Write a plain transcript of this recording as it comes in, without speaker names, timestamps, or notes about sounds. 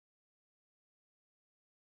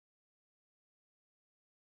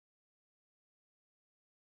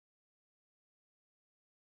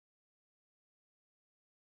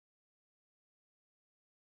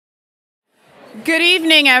Good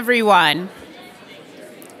evening, everyone.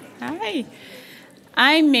 Hi.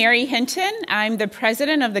 I'm Mary Hinton. I'm the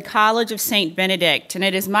president of the College of St. Benedict, and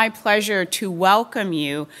it is my pleasure to welcome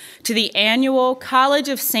you to the annual College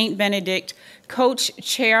of St. Benedict Koch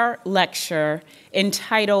Chair Lecture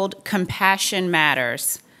entitled Compassion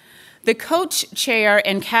Matters. The Koch Chair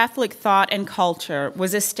in Catholic Thought and Culture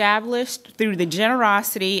was established through the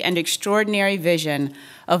generosity and extraordinary vision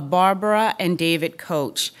of Barbara and David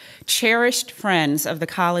Koch, cherished friends of the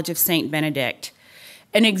College of St. Benedict.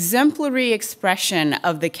 An exemplary expression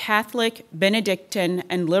of the Catholic, Benedictine,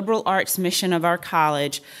 and liberal arts mission of our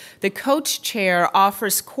college, the Koch Chair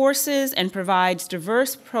offers courses and provides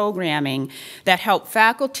diverse programming that help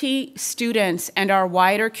faculty, students, and our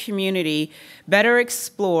wider community better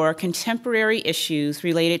explore contemporary issues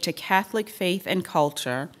related to Catholic faith and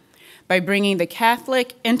culture by bringing the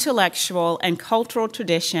Catholic intellectual and cultural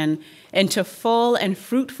tradition into full and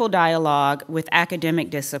fruitful dialogue with academic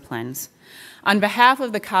disciplines. On behalf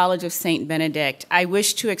of the College of St. Benedict, I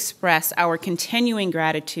wish to express our continuing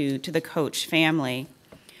gratitude to the Koch family.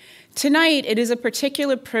 Tonight, it is a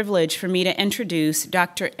particular privilege for me to introduce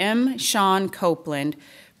Dr. M. Shawn Copeland,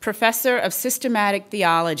 Professor of Systematic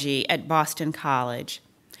Theology at Boston College.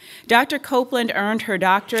 Dr. Copeland earned her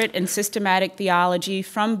doctorate in Systematic Theology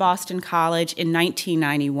from Boston College in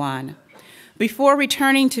 1991. Before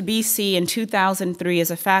returning to BC in 2003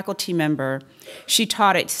 as a faculty member, she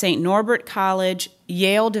taught at St. Norbert College,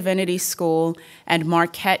 Yale Divinity School, and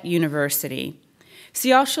Marquette University.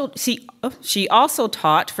 She also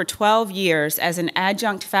taught for 12 years as an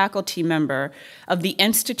adjunct faculty member of the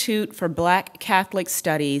Institute for Black Catholic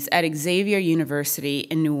Studies at Xavier University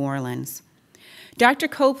in New Orleans. Dr.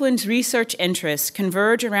 Copeland's research interests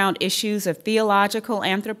converge around issues of theological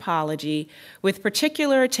anthropology with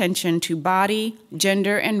particular attention to body,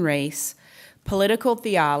 gender, and race, political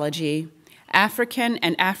theology, African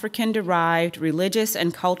and African-derived religious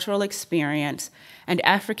and cultural experience, and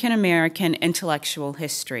African-American intellectual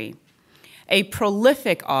history. A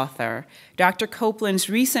prolific author, Dr. Copeland's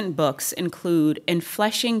recent books include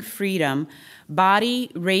Enfleshing Freedom,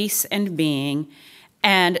 Body, Race, and Being,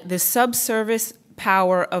 and The Subservice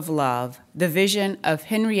Power of Love, the Vision of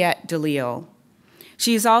Henriette DeLisle.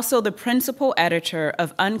 She is also the principal editor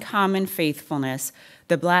of Uncommon Faithfulness,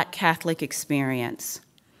 the Black Catholic Experience.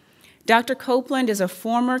 Dr. Copeland is a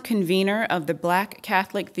former convener of the Black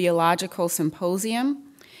Catholic Theological Symposium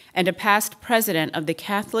and a past president of the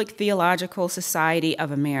Catholic Theological Society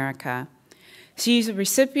of America. She is a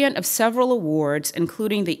recipient of several awards,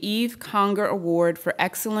 including the Eve Conger Award for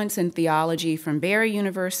Excellence in Theology from Barry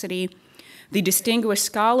University, the Distinguished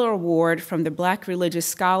Scholar Award from the Black Religious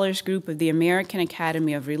Scholars Group of the American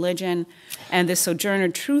Academy of Religion, and the Sojourner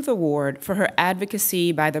Truth Award for her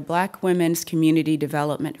advocacy by the Black Women's Community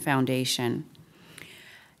Development Foundation.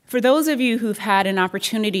 For those of you who've had an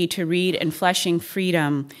opportunity to read Enfleshing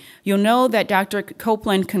Freedom, you'll know that Dr.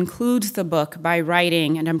 Copeland concludes the book by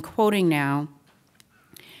writing, and I'm quoting now,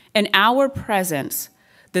 "In our presence,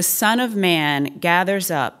 the Son of Man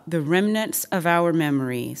gathers up the remnants of our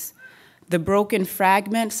memories, the broken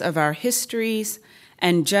fragments of our histories,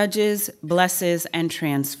 and judges, blesses, and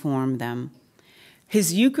transforms them.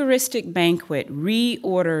 His Eucharistic banquet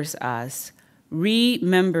reorders us,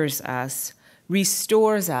 remembers us,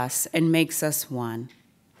 restores us, and makes us one."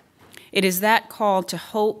 It is that call to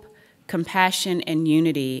hope, compassion, and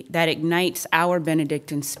unity that ignites our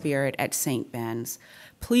Benedictine spirit at St. Ben's.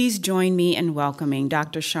 Please join me in welcoming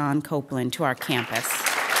Dr. Shawn Copeland to our campus.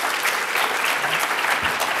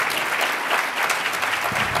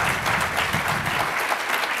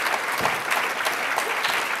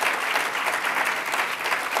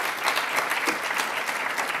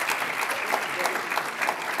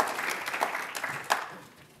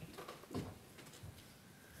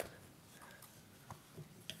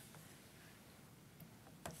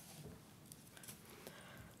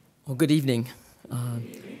 Well, good evening,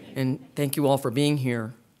 and thank you all for being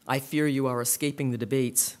here. I fear you are escaping the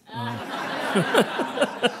debates.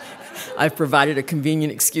 I've provided a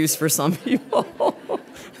convenient excuse for some people.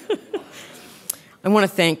 I want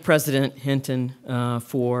to thank President Hinton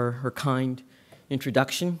for her kind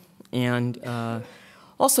introduction, and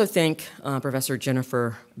also thank Professor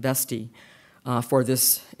Jennifer Bestie for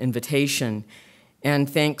this invitation, and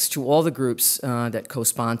thanks to all the groups that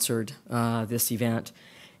co-sponsored this event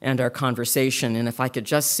and our conversation. And if I could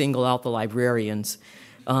just single out the librarians,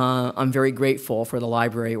 I'm very grateful for the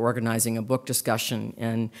library organizing a book discussion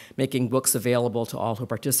and making books available to all who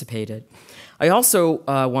participated. I also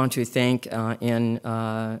want to thank in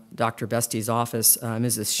Dr. Bestie's office,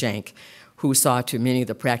 Mrs. Shank, who saw to many of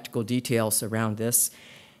the practical details around this,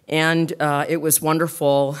 And it was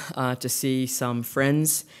wonderful to see some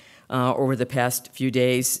friends over the past few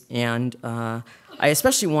days. And I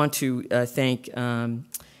especially want to thank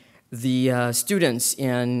the students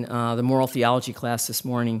in the moral theology class this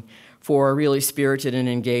morning for a really spirited and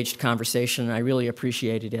engaged conversation. I really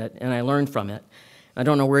appreciated it, and I learned from it. I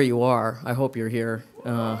don't know where you are. I hope you're here.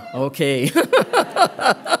 Okay.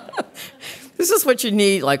 This is what you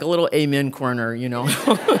need, like a little amen corner, you know.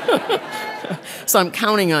 So I'm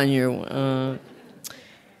counting on you.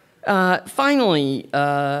 Finally,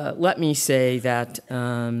 let me say that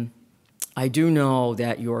I do know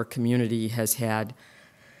that your community has had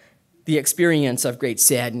the experience of great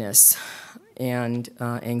sadness and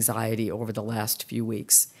anxiety over the last few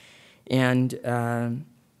weeks. And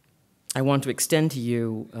I want to extend to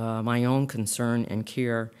you my own concern and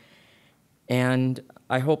care. And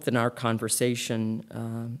I hope that in our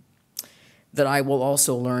conversation that I will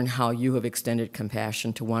also learn how you have extended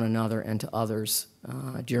compassion to one another and to others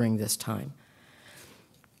during this time.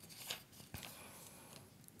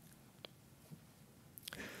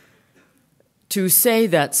 To say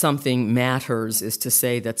that something matters is to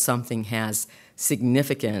say that something has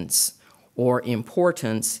significance or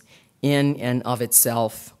importance in and of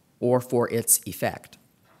itself or for its effect.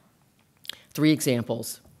 3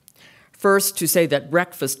 examples. First, to say that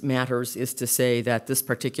breakfast matters is to say that this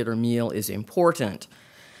particular meal is important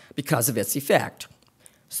because of its effect.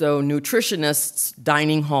 So nutritionists,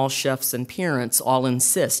 dining hall chefs, and parents all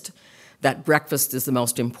insist that breakfast is the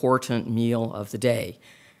most important meal of the day.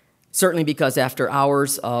 Certainly because after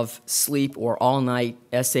hours of sleep or all-night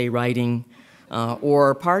essay writing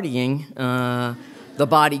or partying, the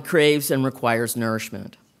body craves and requires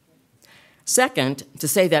nourishment. Second, to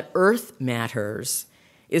say that Earth matters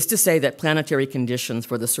is to say that planetary conditions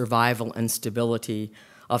for the survival and stability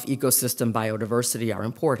of ecosystem biodiversity are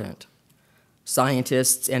important.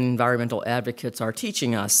 Scientists and environmental advocates are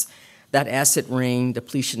teaching us that acid rain,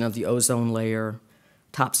 depletion of the ozone layer,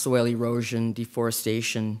 topsoil erosion,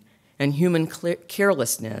 deforestation, and human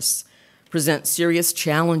carelessness present serious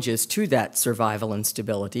challenges to that survival and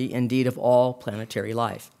stability, indeed of all planetary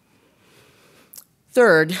life.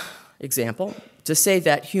 Third example, to say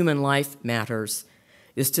that human life matters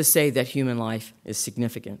is to say that human life is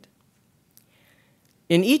significant.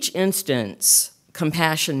 In each instance,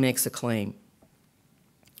 compassion makes a claim.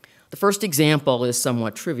 The first example is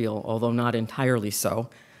somewhat trivial, although not entirely so.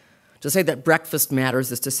 To say that breakfast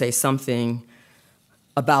matters is to say something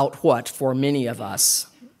about what, for many of us,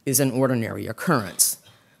 is an ordinary occurrence,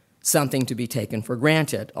 something to be taken for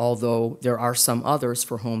granted, although there are some others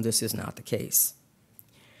for whom this is not the case.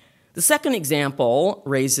 The second example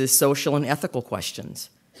raises social and ethical questions.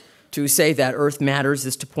 To say that Earth matters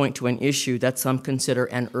is to point to an issue that some consider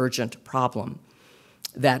an urgent problem,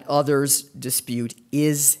 that others dispute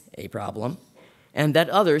is a problem, and that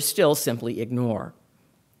others still simply ignore.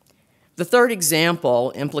 The third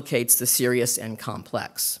example implicates the serious and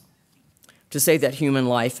complex. To say that human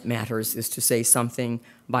life matters is to say something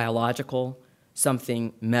biological,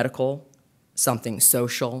 something medical, something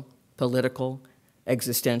social, political,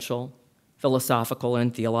 existential, philosophical,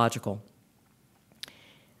 and theological.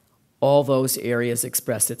 All those areas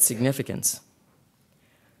express its significance.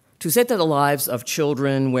 To say that the lives of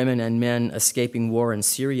children, women, and men escaping war in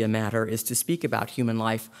Syria matter is to speak about human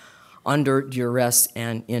life under duress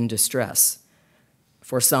and in distress.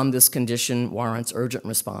 For some, this condition warrants urgent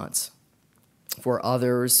response. For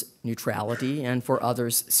others, neutrality, and for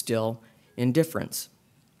others, still indifference.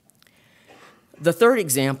 The third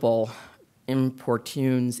example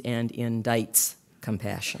importunes and indicts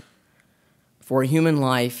compassion. For human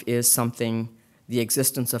life is something the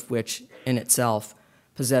existence of which in itself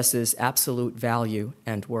possesses absolute value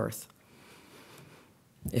and worth.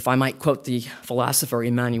 If I might quote the philosopher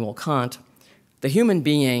Immanuel Kant, the human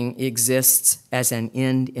being exists as an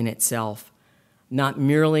end in itself, not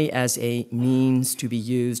merely as a means to be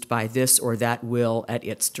used by this or that will at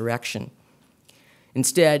its direction.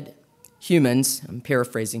 Instead, humans, I'm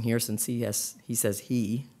paraphrasing here since he says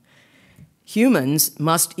he, humans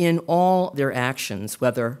must in all their actions,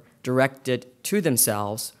 whether directed to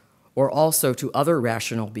themselves or also to other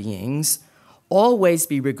rational beings, always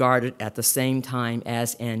be regarded at the same time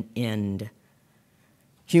as an end.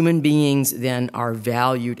 Human beings then are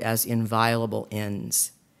valued as inviolable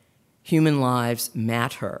ends. Human lives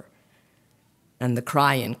matter, and the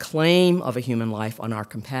cry and claim of a human life on our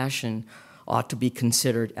compassion ought to be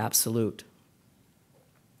considered absolute.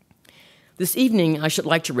 This evening, I should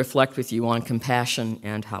like to reflect with you on compassion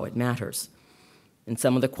and how it matters. And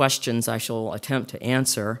some of the questions I shall attempt to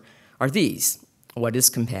answer are these. What is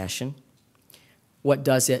compassion? What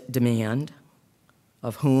does it demand?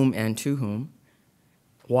 of whom and to whom,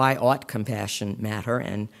 why ought compassion matter,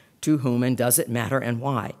 and to whom and does it matter and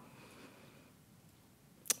why?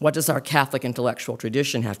 What does our Catholic intellectual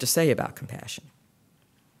tradition have to say about compassion?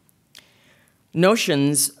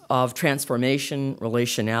 Notions of transformation,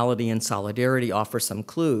 relationality, and solidarity offer some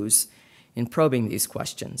clues in probing these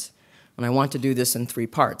questions. And I want to do this in 3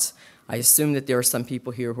 parts. I assume that there are some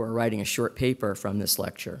people here who are writing a short paper from this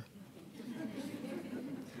lecture.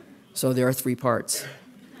 So there are 3 parts.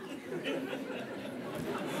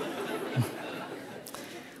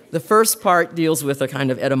 The first part deals with a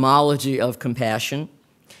kind of etymology of compassion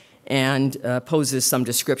and poses some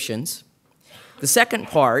descriptions. The second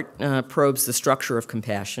part probes the structure of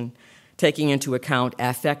compassion, taking into account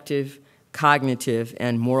affective, cognitive,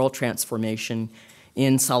 and moral transformation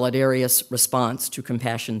in solidarious response to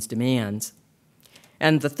compassion's demands.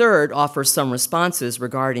 And the third offers some responses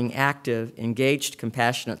regarding active, engaged,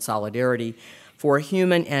 compassionate solidarity for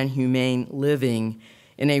human and humane living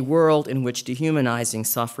in a world in which dehumanizing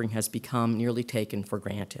suffering has become nearly taken for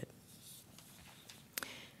granted.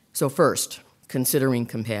 So first, considering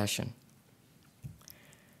compassion.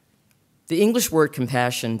 The English word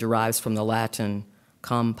compassion derives from the Latin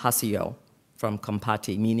compassio, from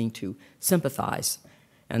compati, meaning to sympathize,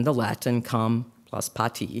 and the Latin com plus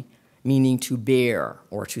pati, meaning to bear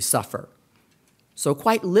or to suffer. So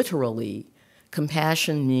quite literally,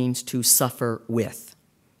 compassion means to suffer with.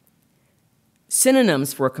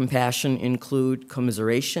 Synonyms for compassion include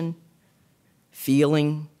commiseration,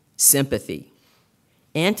 feeling, sympathy.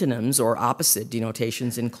 Antonyms or opposite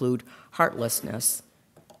denotations include heartlessness,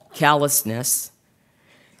 callousness,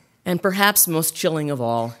 and perhaps most chilling of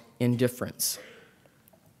all, indifference.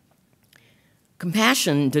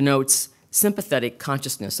 Compassion denotes sympathetic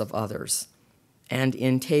consciousness of others and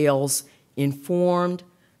entails informed,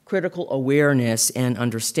 critical awareness and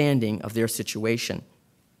understanding of their situation.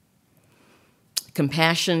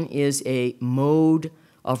 Compassion is a mode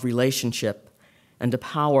of relationship and a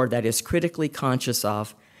power that is critically conscious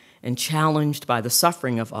of and challenged by the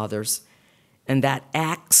suffering of others, and that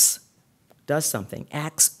acts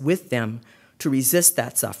with them to resist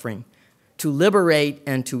that suffering, to liberate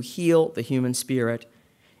and to heal the human spirit,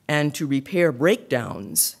 and to repair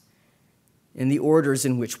breakdowns in the orders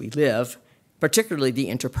in which we live, particularly the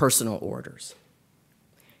interpersonal orders.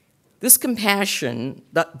 Thus, compassion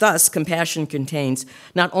contains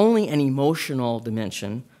not only an emotional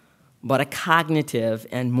dimension, but a cognitive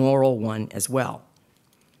and moral one as well.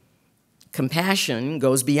 Compassion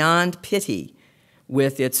goes beyond pity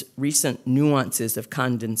with its recent nuances of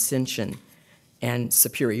condescension and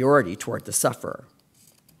superiority toward the sufferer.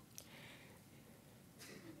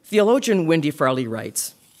 Theologian Wendy Farley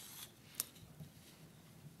writes,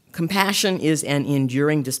 compassion is an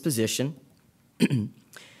enduring disposition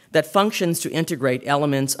that functions to integrate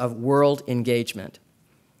elements of world engagement.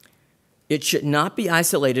 It should not be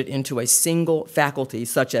isolated into a single faculty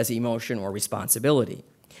such as emotion or responsibility,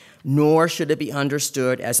 nor should it be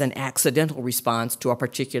understood as an accidental response to a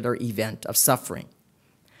particular event of suffering.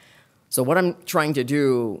 So what I'm trying to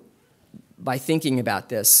do by thinking about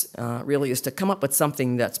this really is to come up with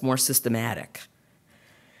something that's more systematic.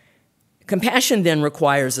 Compassion then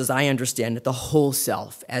requires, as I understand it, the whole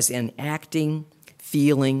self, as in acting,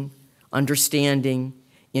 feeling, understanding,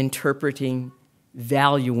 interpreting,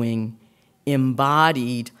 valuing,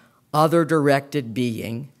 embodied, other-directed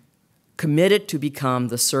being, committed to become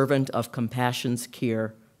the servant of compassion's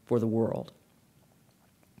care for the world.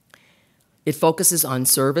 It focuses on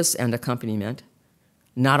service and accompaniment,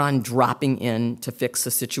 not on dropping in to fix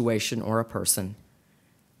a situation or a person,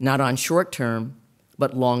 not on short-term,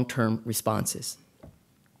 but long-term responses.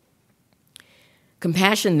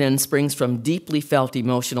 Compassion then springs from deeply felt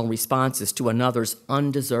emotional responses to another's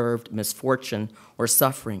undeserved misfortune or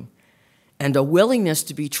suffering, and a willingness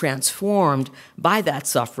to be transformed by that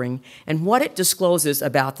suffering and what it discloses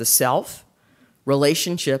about the self,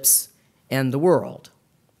 relationships, and the world.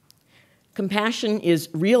 Compassion is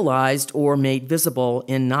realized or made visible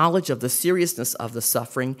in knowledge of the seriousness of the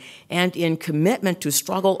suffering and in commitment to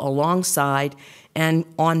struggle alongside and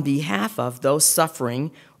on behalf of those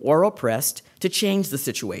suffering or oppressed to change the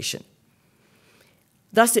situation.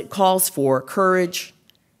 Thus, it calls for courage,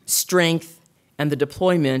 strength, and the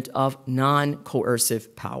deployment of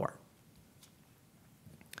non-coercive power.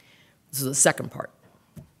 This is the second part,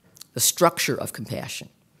 the structure of compassion.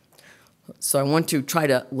 So I want to try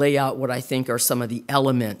to lay out what I think are some of the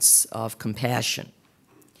elements of compassion.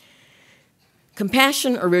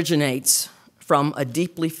 Compassion originates from a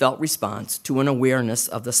deeply felt response to an awareness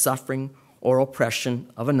of the suffering or oppression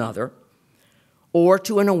of another, or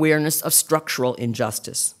to an awareness of structural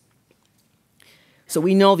injustice. So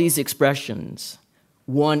we know these expressions.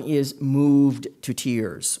 One is moved to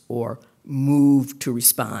tears or moved to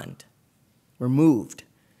respond. We're moved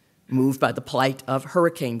by the plight of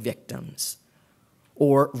hurricane victims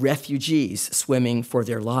or refugees swimming for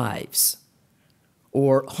their lives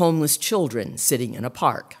or homeless children sitting in a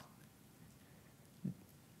park.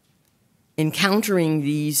 Encountering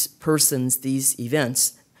these persons, these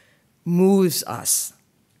events, moves us.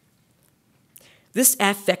 This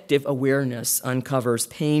affective awareness uncovers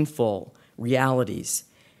painful realities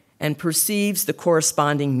and perceives the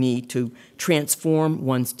corresponding need to transform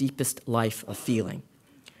one's deepest life of feeling,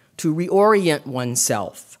 to reorient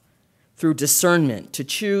oneself through discernment, to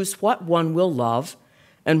choose what one will love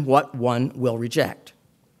and what one will reject.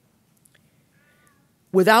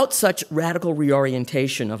 Without such radical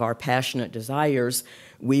reorientation of our passionate desires,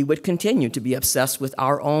 we would continue to be obsessed with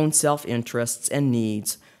our own self-interests and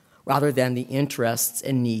needs rather than the interests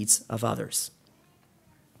and needs of others.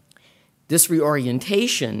 This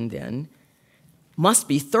reorientation, then, must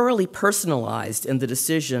be thoroughly personalized in the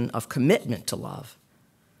decision of commitment to love.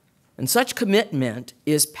 And such commitment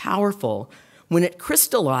is powerful when it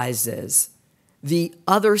crystallizes the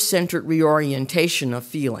other-centered reorientation of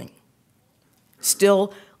feeling.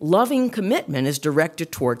 Still, loving commitment is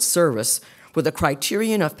directed towards service, where the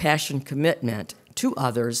criterion of passion commitment to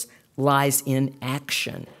others lies in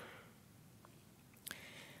action.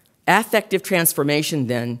 Affective transformation,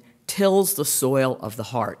 then, tills the soil of the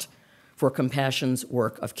heart for compassion's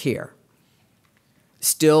work of care.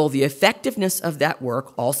 Still, the effectiveness of that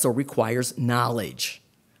work also requires knowledge.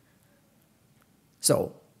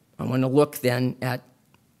 So, I want to look then at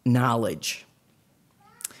knowledge.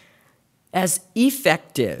 As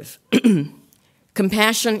effective,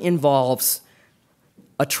 compassion involves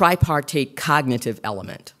a tripartite cognitive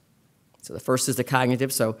element. So the first is the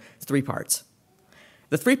cognitive, so it's 3 parts.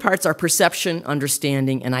 The 3 parts are perception,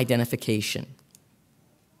 understanding, and identification.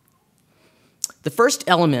 The first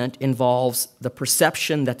element involves the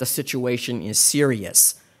perception that the situation is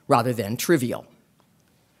serious rather than trivial.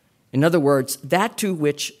 In other words, that to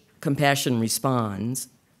which compassion responds,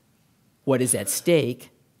 what is at stake,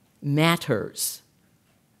 matters.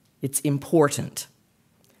 It's important,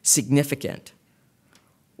 significant.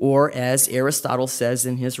 Or as Aristotle says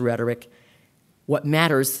in his Rhetoric, what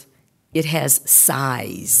matters, it has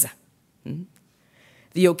size.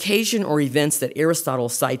 The occasion or events that Aristotle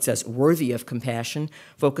cites as worthy of compassion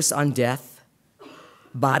focus on death,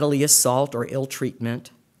 bodily assault or ill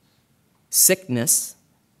treatment, sickness,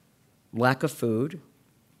 lack of food,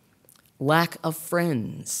 lack of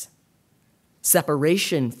friends,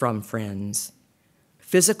 separation from friends,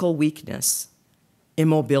 physical weakness,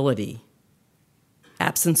 immobility,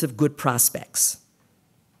 absence of good prospects.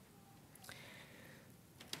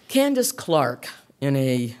 Candace Clark, in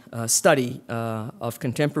a study of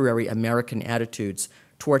contemporary American attitudes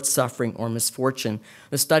towards suffering or misfortune,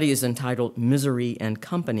 the study is entitled Misery and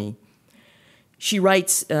Company. She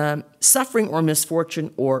writes, suffering or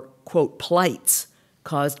misfortune or, quote, plights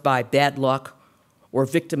caused by bad luck or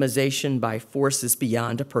victimization by forces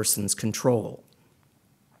beyond a person's control.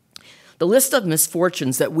 The list of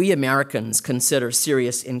misfortunes that we Americans consider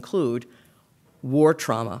serious include war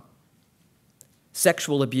trauma,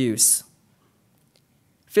 sexual abuse,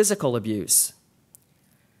 physical abuse,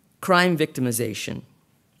 crime victimization,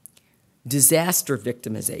 disaster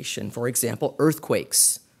victimization, for example,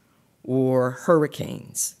 earthquakes or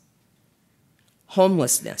hurricanes,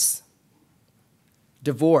 homelessness,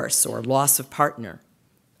 divorce or loss of partner,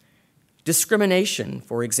 discrimination,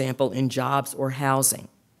 for example, in jobs or housing,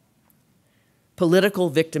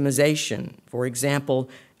 political victimization, for example,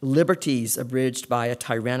 liberties abridged by a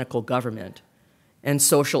tyrannical government, and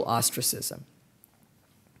social ostracism.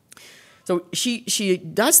 So she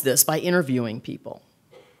does this by interviewing people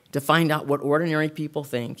to find out what ordinary people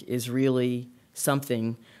think is really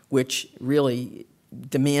something which really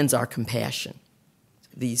demands our compassion.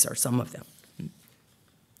 These are some of them.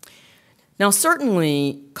 Now,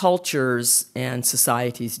 certainly cultures and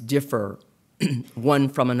societies differ one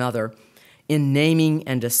from another in naming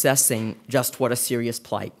and assessing just what a serious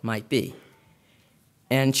plight might be.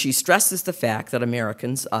 And she stresses the fact that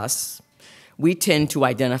Americans, us, we tend to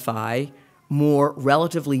identify more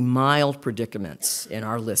relatively mild predicaments in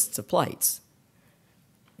our lists of plights.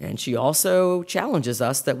 And she also challenges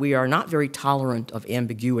us that we are not very tolerant of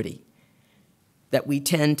ambiguity, that we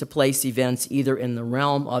tend to place events either in the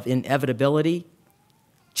realm of inevitability,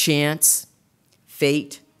 chance,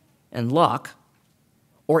 fate, and luck,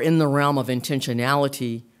 or in the realm of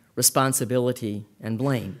intentionality, responsibility, and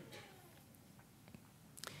blame.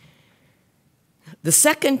 The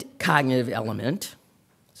second cognitive element,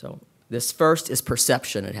 so This first is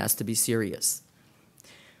perception. It has to be serious.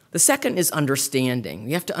 The second is understanding.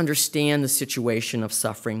 You have to understand the situation of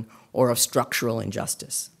suffering or of structural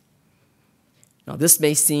injustice. Now, this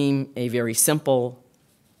may seem a very simple,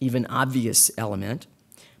 even obvious element,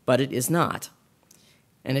 but it is not.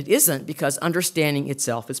 And it isn't because understanding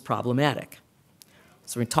itself is problematic.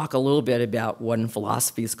 So we talk a little bit about what in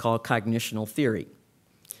philosophy is called cognitional theory,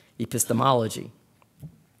 epistemology.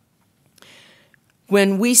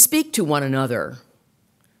 When we speak to one another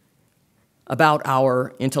about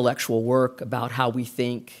our intellectual work, about how we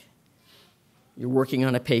think, you're working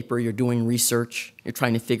on a paper, you're doing research, you're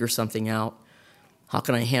trying to figure something out, how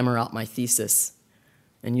can I hammer out my thesis?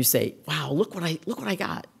 And you say, wow, look what I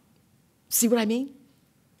got. See what I mean?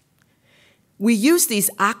 We use these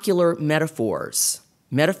ocular metaphors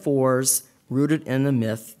rooted in the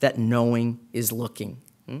myth that knowing is looking.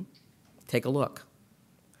 Take a look.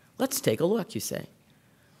 Let's take a look, you say.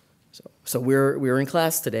 So we're in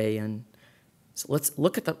class today, and so let's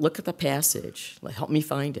look at the passage. Help me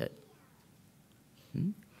find it.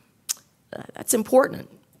 That's important.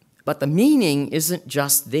 But the meaning isn't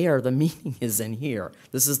just there. The meaning is in here.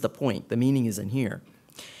 This is the point. The meaning is in here.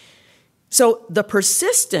 So the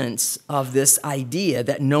persistence of this idea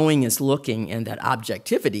that knowing is looking and that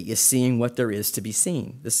objectivity is seeing what there is to be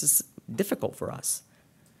seen. This is difficult for us.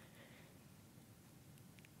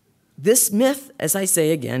 This myth, as I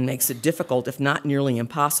say again, makes it difficult, if not nearly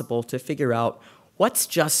impossible, to figure out what's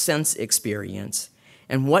just sense experience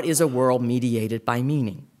and what is a world mediated by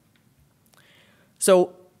meaning.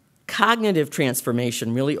 So cognitive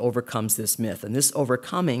transformation really overcomes this myth, and this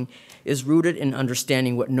overcoming is rooted in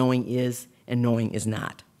understanding what knowing is and knowing is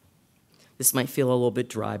not. This might feel a little bit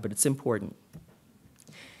dry, but it's important.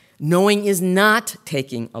 Knowing is not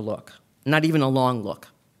taking a look, not even a long look.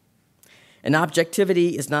 And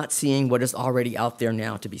objectivity is not seeing what is already out there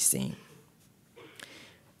now to be seen.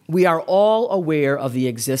 We are all aware of the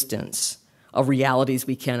existence of realities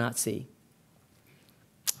we cannot see.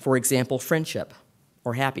 For example, friendship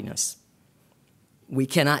or happiness. We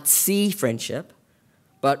cannot see friendship,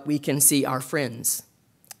 but we can see our friends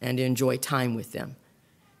and enjoy time with them.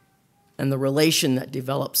 And the relation that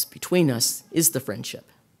develops between us is the friendship.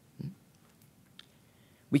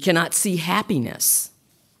 We cannot see happiness,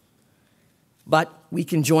 but we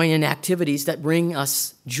can join in activities that bring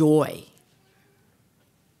us joy,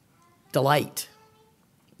 delight.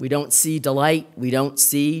 We don't see delight, we don't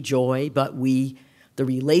see joy, but the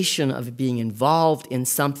relation of being involved in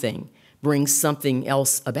something brings something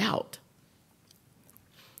else about.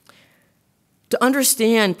 To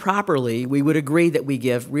understand properly, we would agree that we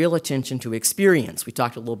give real attention to experience. We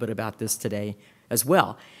talked a little bit about this today as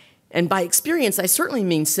well. And by experience, I certainly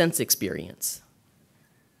mean sense experience.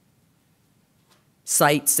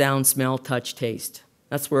 Sight, sound, smell, touch, taste.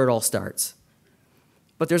 That's where it all starts.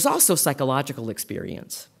 But there's also psychological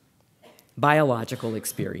experience, biological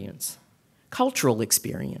experience, cultural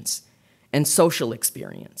experience, and social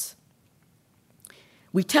experience.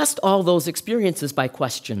 We test all those experiences by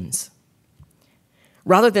questions.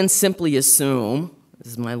 Rather than simply assume,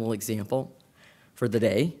 this is my little example for the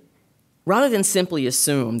day, rather than simply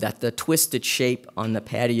assume that the twisted shape on the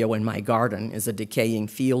patio in my garden is a decaying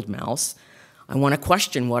field mouse, I want to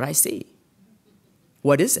question what I see.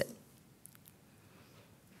 What is it?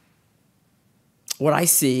 What I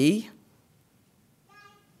see,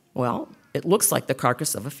 well, it looks like the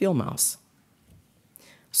carcass of a field mouse.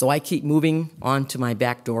 So I keep moving on to my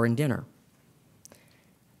back door and dinner.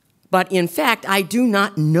 But in fact, I do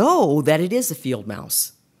not know that it is a field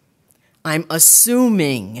mouse. I'm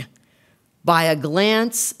assuming by a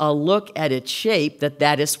glance, a look at its shape, that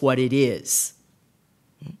that is what it is.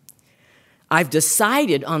 I've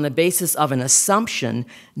decided on the basis of an assumption,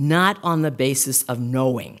 not on the basis of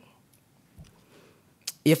knowing.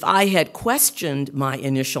 If I had questioned my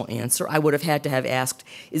initial answer, I would have had to have asked,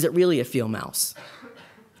 is it really a field mouse?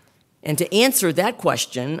 And to answer that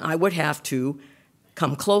question, I would have to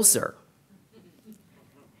come closer.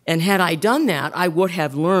 And had I done that, I would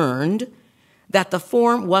have learned that the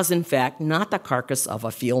form was, in fact, not the carcass of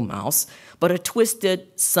a field mouse, but a twisted,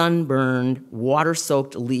 sunburned,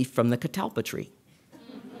 water-soaked leaf from the catalpa tree.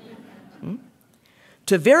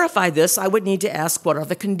 To verify this, I would need to ask, what are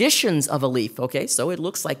the conditions of a leaf? Okay, so it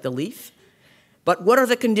looks like the leaf, but what are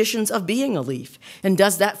the conditions of being a leaf? And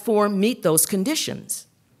does that form meet those conditions?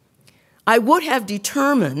 I would have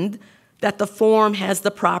determined that the form has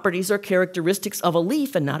the properties or characteristics of a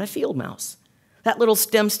leaf and not a field mouse. That little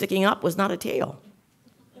stem sticking up was not a tail.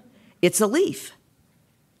 It's a leaf.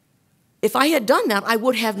 If I had done that, I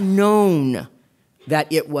would have known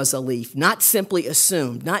that it was a leaf, not simply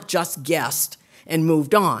assumed, not just guessed and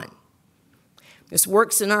moved on. This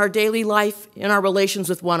works in our daily life, in our relations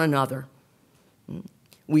with one another.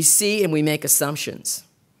 We see and we make assumptions.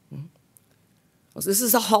 Well, this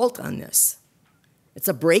is a halt on this. It's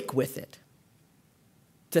a break with it.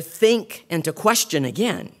 To think and to question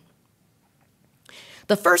again.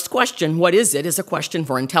 The first question, what is it, is a question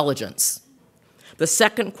for intelligence. The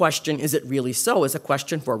second question, is it really so, is a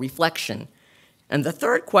question for reflection. And the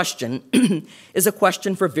third question is a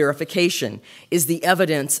question for verification. Is the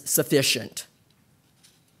evidence sufficient?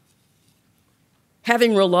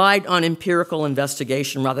 Having relied on empirical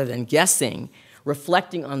investigation rather than guessing,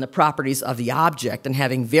 reflecting on the properties of the object and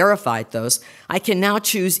having verified those, I can now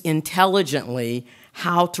choose intelligently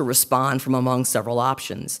how to respond from among several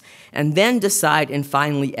options, and then decide and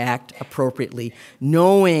finally act appropriately,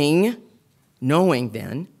 knowing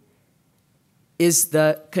then is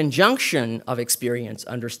the conjunction of experience,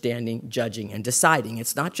 understanding, judging, and deciding.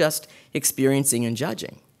 It's not just experiencing and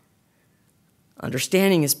judging.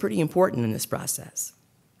 Understanding is pretty important in this process.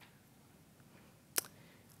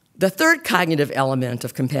 The third cognitive element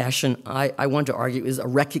of compassion, I want to argue, is a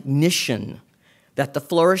recognition that the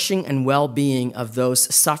flourishing and well-being of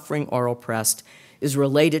those suffering or oppressed is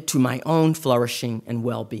related to my own flourishing and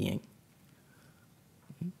well-being.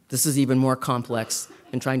 This is even more complex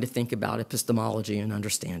than trying to think about epistemology and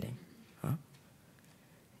understanding.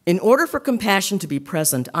 In order for compassion to be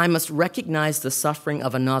present, I must recognize the suffering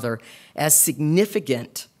of another as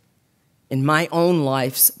significant in my own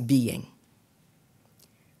life's being.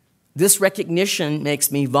 This recognition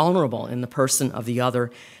makes me vulnerable in the person of the other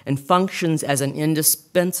and functions as an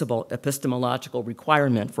indispensable epistemological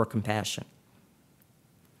requirement for compassion.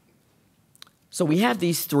 So we have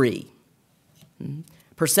these three: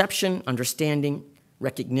 perception, understanding,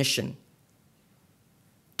 recognition.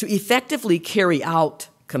 To effectively carry out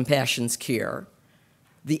compassion's care,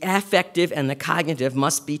 the affective and the cognitive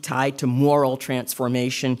must be tied to moral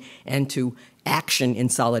transformation and to action in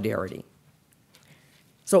solidarity.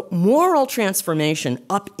 So moral transformation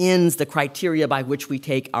upends the criteria by which we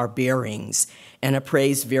take our bearings and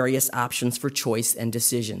appraise various options for choice and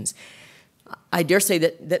decisions. I dare say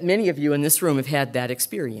that many of you in this room have had that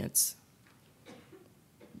experience.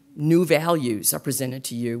 New values are presented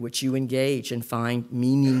to you which you engage and find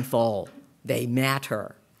meaningful. They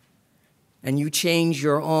matter. And you change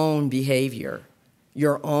your own behavior,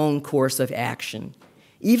 your own course of action,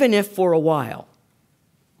 even if for a while.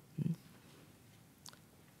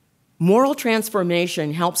 Moral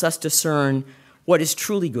transformation helps us discern what is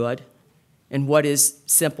truly good and what is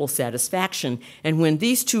simple satisfaction. And when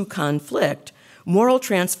these two conflict, moral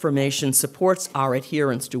transformation supports our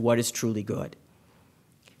adherence to what is truly good.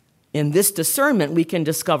 In this discernment, we can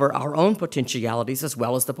discover our own potentialities as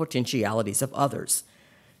well as the potentialities of others.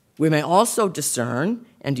 We may also discern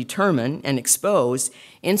and determine and expose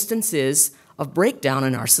instances of breakdown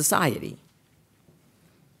in our society.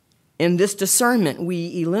 In this discernment,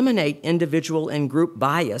 we eliminate individual and group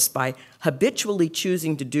bias by habitually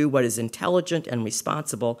choosing to do what is intelligent and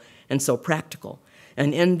responsible and so practical.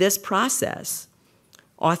 And in this process,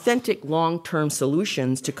 authentic long-term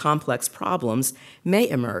solutions to complex problems may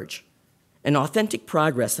emerge, and authentic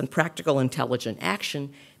progress and practical intelligent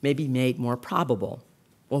action may be made more probable.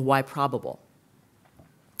 Well, why probable?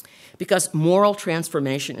 Because moral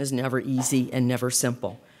transformation is never easy and never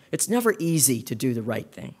simple. It's never easy to do the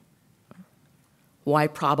right thing. Why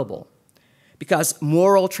probable? Because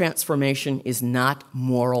moral transformation is not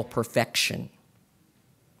moral perfection.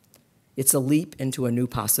 It's a leap into a new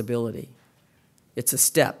possibility. It's a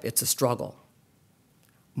step, it's a struggle.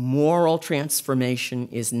 Moral transformation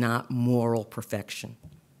is not moral perfection.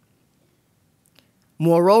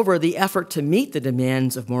 Moreover, the effort to meet the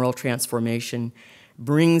demands of moral transformation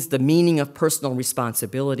brings the meaning of personal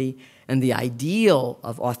responsibility and the ideal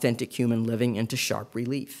of authentic human living into sharp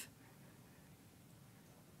relief.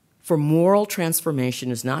 For moral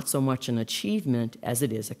transformation is not so much an achievement as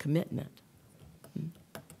it is a commitment.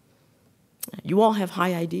 You all have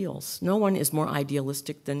high ideals. No one is more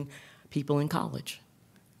idealistic than people in college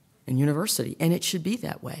and university, and it should be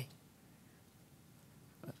that way.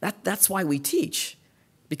 That's why we teach,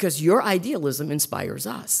 because your idealism inspires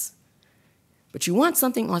us. But you want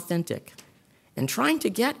something authentic, and trying to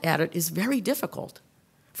get at it is very difficult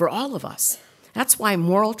for all of us. That's why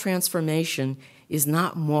moral transformation is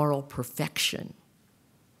not moral perfection.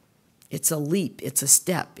 It's a leap, it's a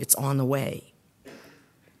step, it's on the way.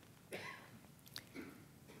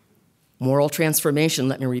 Moral transformation,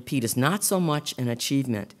 let me repeat, is not so much an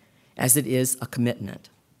achievement as it is a commitment.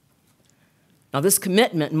 Now, this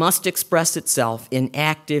commitment must express itself in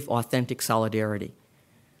active, authentic solidarity.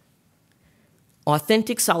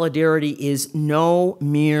 Authentic solidarity is no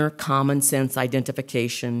mere common sense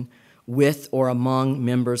identification with or among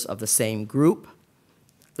members of the same group,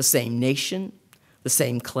 the same nation, the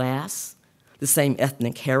same class, the same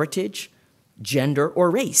ethnic heritage, gender, or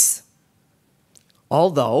race.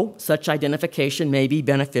 Although such identification may be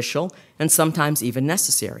beneficial and sometimes even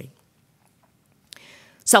necessary.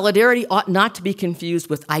 Solidarity ought not to be confused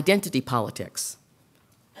with identity politics,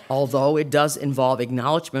 although it does involve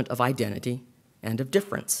acknowledgement of identity and of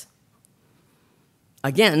difference.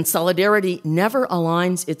 Again, solidarity never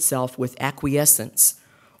aligns itself with acquiescence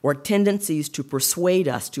or tendencies to persuade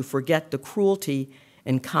us to forget the cruelty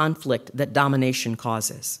and conflict that domination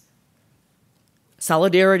causes.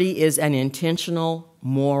 Solidarity is an intentional,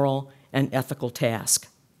 moral, and ethical task.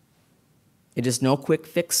 It is no quick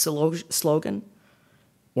fix slogan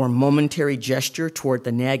or momentary gesture toward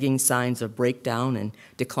the nagging signs of breakdown and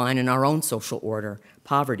decline in our own social order,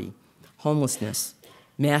 poverty, homelessness,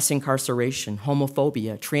 mass incarceration,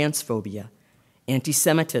 homophobia, transphobia,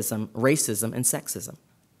 anti-Semitism, racism, and sexism.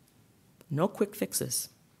 No quick fixes.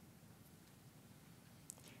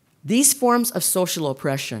 These forms of social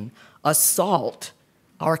oppression assault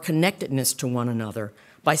our connectedness to one another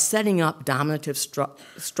by setting up dominative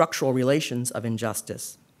structural relations of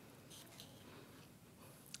injustice.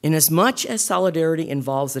 Inasmuch as solidarity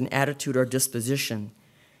involves an attitude or disposition,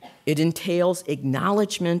 it entails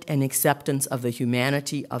acknowledgement and acceptance of the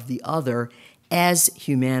humanity of the other as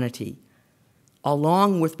humanity,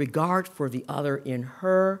 along with regard for the other in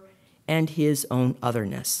her and his own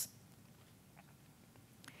otherness.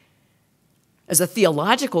 As a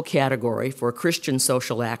theological category for Christian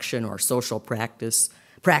social action or social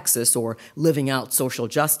praxis or living out social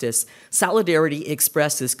justice, solidarity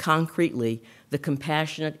expresses concretely the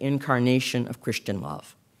compassionate incarnation of Christian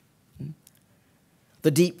love.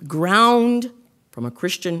 The deep ground, from a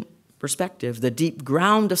Christian perspective, the deep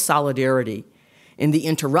ground of solidarity in the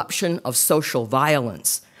interruption of social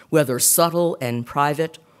violence, whether subtle and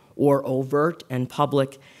private or overt and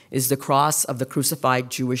public, is the cross of the crucified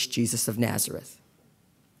Jewish Jesus of Nazareth.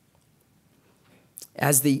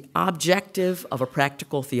 As the objective of a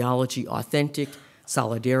practical theology, authentic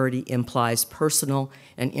solidarity implies personal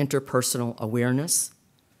and interpersonal awareness,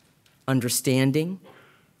 understanding,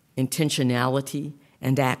 intentionality,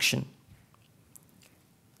 and action.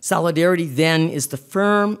 Solidarity, then, is the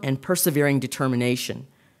firm and persevering determination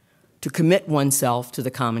to commit oneself to the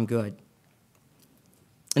common good.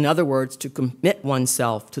 In other words, to commit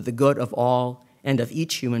oneself to the good of all and of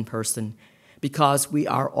each human person, because we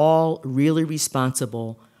are all really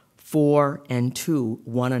responsible for and to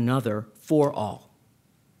one another for all.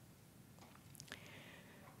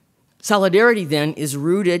 Solidarity, then, is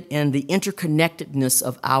rooted in the interconnectedness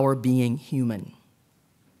of our being human,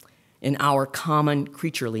 in our common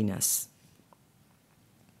creatureliness.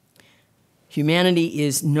 Humanity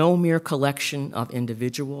is no mere collection of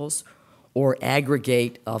individuals or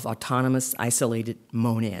aggregate of autonomous, isolated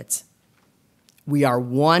monads. We are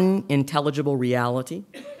one intelligible reality,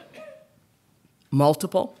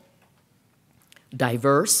 multiple,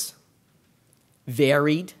 diverse,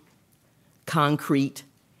 varied, concrete,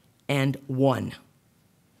 and one.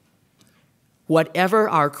 Whatever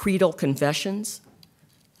our creedal confessions,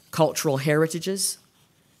 cultural heritages,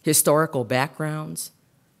 historical backgrounds,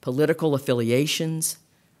 political affiliations,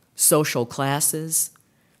 social classes,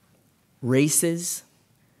 races,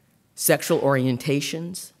 sexual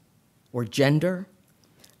orientations, or gender,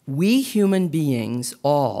 we human beings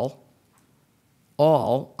all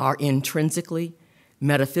are intrinsically,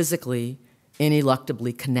 metaphysically,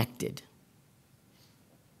 ineluctably connected.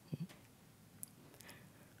 I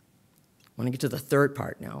want to get to the third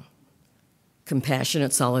part now.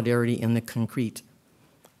 Compassionate solidarity in the concrete,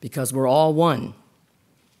 because we're all one.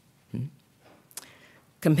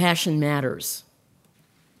 Compassion matters.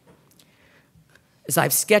 As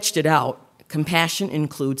I've sketched it out, compassion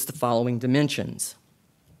includes the following dimensions: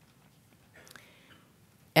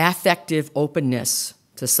 affective openness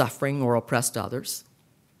to suffering or oppressed others.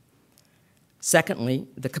 Secondly,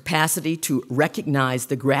 the capacity to recognize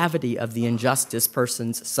the gravity of the injustice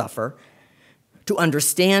persons suffer, to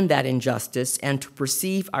understand that injustice, and to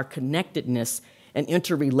perceive our connectedness and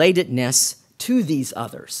interrelatedness to these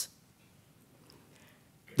others.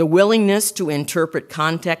 The willingness to interpret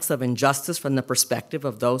contexts of injustice from the perspective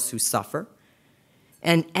of those who suffer.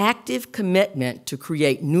 An active commitment to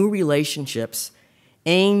create new relationships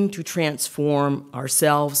aimed to transform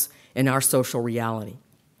ourselves and our social reality.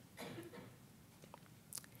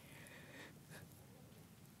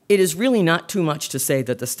 It is really not too much to say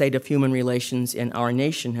that the state of human relations in our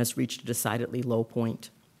nation has reached a decidedly low point.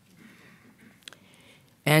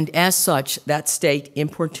 and as such, that state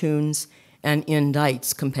importunes and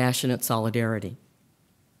indicts compassionate solidarity.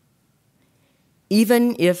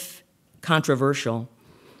 Even if controversial,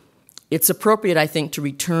 it's appropriate, I think, to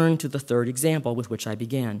return to the third example with which I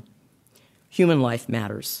began. Human life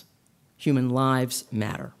matters. Human lives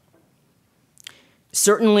matter.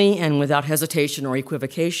 Certainly, and without hesitation or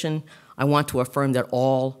equivocation, I want to affirm that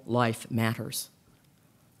all life matters.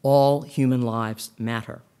 All human lives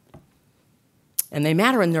matter. And they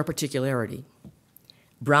matter in their particularity.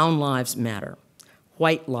 Brown lives matter.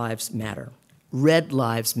 White lives matter. Red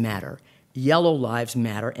lives matter. Yellow lives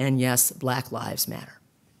matter. And yes, black lives matter.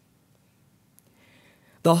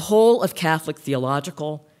 The whole of Catholic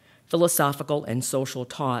theological, philosophical, and social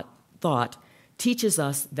thought teaches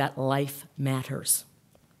us that life matters.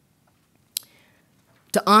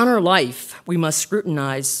 To honor life, we must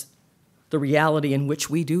scrutinize the reality in which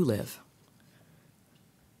we do live.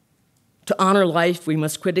 To honor life, we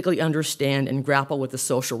must critically understand and grapple with the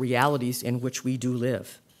social realities in which we do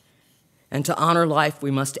live. And to honor life,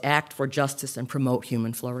 we must act for justice and promote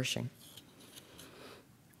human flourishing.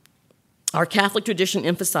 Our Catholic tradition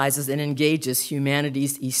emphasizes and engages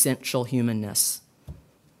humanity's essential humanness.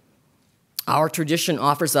 Our tradition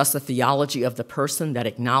offers us a theology of the person that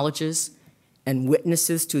acknowledges and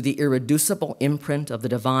witnesses to the irreducible imprint of the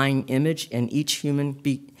divine image in each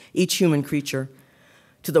human creature,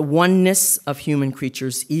 to the oneness of human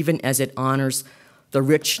creatures, even as it honors the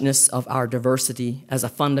richness of our diversity as a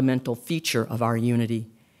fundamental feature of our unity,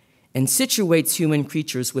 and situates human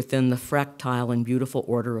creatures within the fractile and beautiful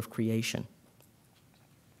order of creation.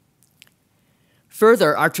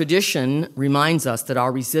 Further, our tradition reminds us that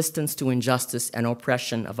our resistance to injustice and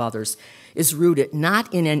oppression of others is rooted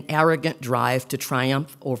not in an arrogant drive to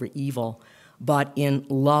triumph over evil, but in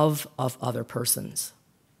love of other persons.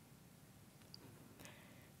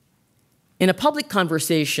 In a public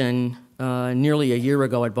conversation nearly a year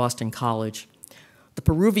ago at Boston College, the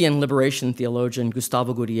Peruvian liberation theologian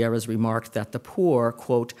Gustavo Gutierrez remarked that the poor,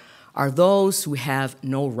 quote, are those who have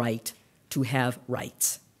no right to have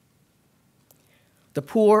rights. The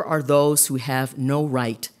poor are those who have no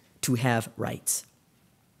right to have rights.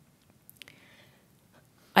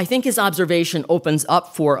 I think his observation opens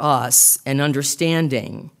up for us an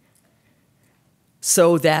understanding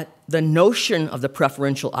so that the notion of the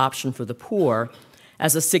preferential option for the poor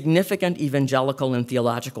as a significant evangelical and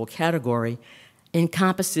theological category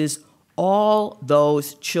encompasses all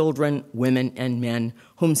those children, women, and men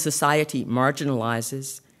whom society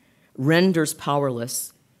marginalizes, renders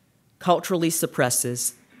powerless, culturally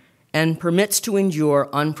suppresses, and permits to endure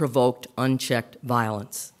unprovoked, unchecked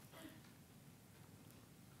violence.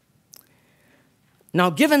 Now,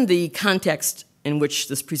 given the context in which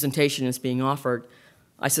this presentation is being offered,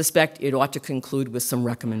 I suspect it ought to conclude with some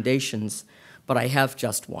recommendations, but I have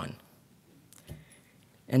just one.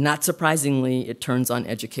 And not surprisingly, it turns on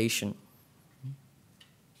education.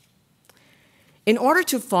 In order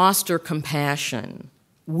to foster compassion,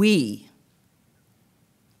 we,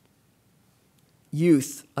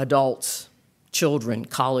 youth, adults, children,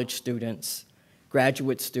 college students,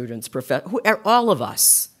 graduate students, all of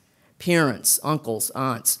us, parents, uncles,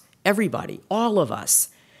 aunts, everybody, all of us,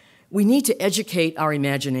 we need to educate our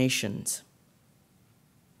imaginations.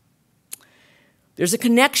 There's a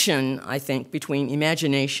connection, I think, between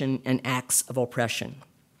imagination and acts of oppression.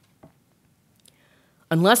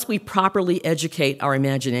 Unless we properly educate our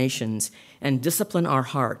imaginations and discipline our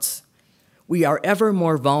hearts, we are ever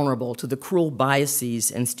more vulnerable to the cruel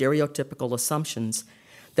biases and stereotypical assumptions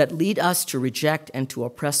that lead us to reject and to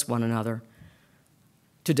oppress one another,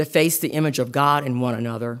 to deface the image of God in one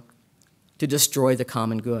another, to destroy the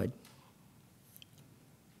common good.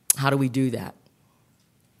 How do we do that?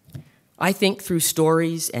 I think through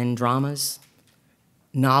stories and dramas,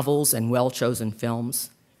 novels and well-chosen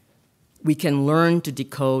films, we can learn to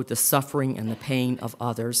decode the suffering and the pain of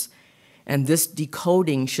others, and this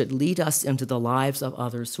decoding should lead us into the lives of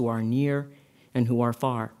others who are near and who are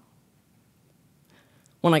far.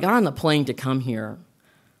 When I got on the plane to come here,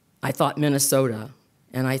 I thought Minnesota,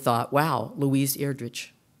 and I thought, wow, Louise Erdrich.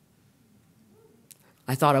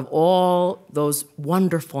 I thought of all those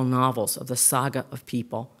wonderful novels of the saga of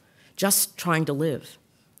people just trying to live.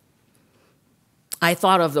 I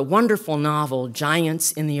thought of the wonderful novel,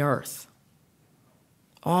 Giants in the Earth,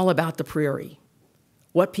 all about the prairie,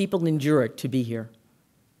 what people endured to be here,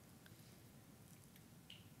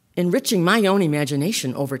 enriching my own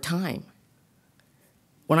imagination over time.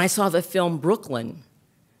 When I saw the film Brooklyn,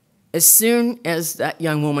 as soon as that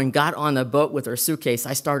young woman got on the boat with her suitcase,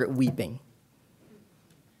 I started weeping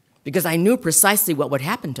because I knew precisely what would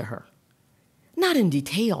happen to her. not in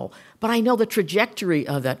detail, but I know the trajectory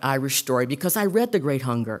of that Irish story because I read The Great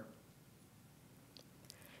Hunger.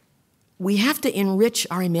 We have to enrich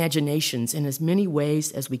our imaginations in as many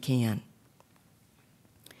ways as we can,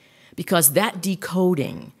 because that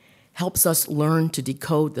decoding helps us learn to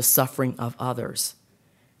decode the suffering of others.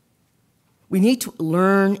 We need to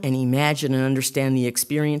learn and imagine and understand the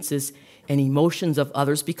experiences and emotions of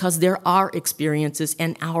others because there are experiences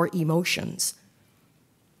and our emotions.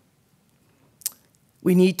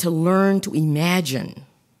 We need to learn to imagine,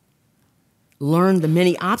 learn the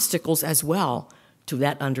many obstacles as well to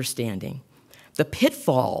that understanding, the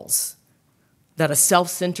pitfalls that a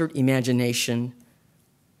self-centered imagination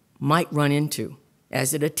might run into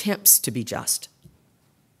as it attempts to be just.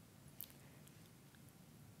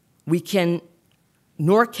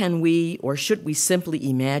 Nor can we or should we simply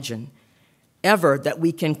imagine ever that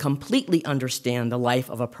we can completely understand the life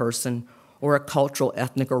of a person or a cultural,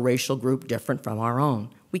 ethnic, or racial group different from our own.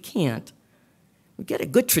 We can't. We get a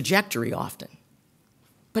good trajectory often,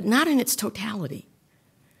 but not in its totality.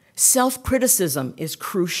 Self-criticism is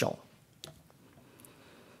crucial.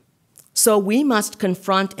 So we must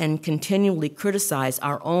confront and continually criticize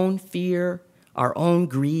our own fear, our own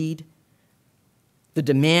greed, the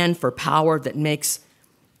demand for power that makes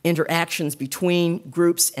interactions between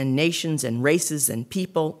groups and nations and races and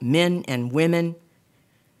people, men and women.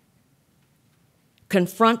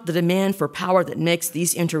 Confront the demand for power that makes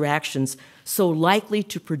these interactions so likely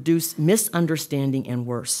to produce misunderstanding and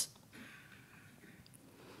worse.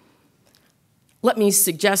 Let me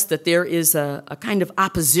suggest that there is a kind of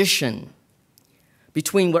opposition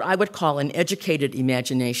between what I would call an educated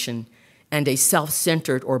imagination and a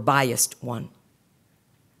self-centered or biased one.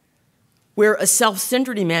 Where a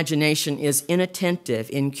self-centered imagination is inattentive,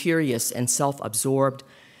 incurious, and self-absorbed,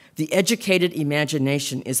 the educated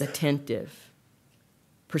imagination is attentive,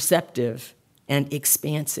 perceptive, and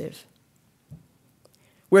expansive.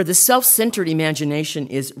 Where the self-centered imagination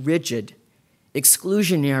is rigid,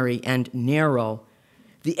 exclusionary, and narrow,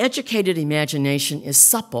 the educated imagination is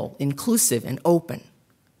supple, inclusive, and open,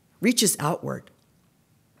 reaches outward.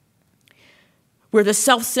 Where the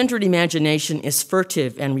self-centered imagination is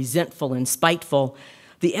furtive and resentful and spiteful,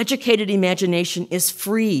 the educated imagination is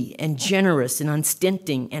free and generous and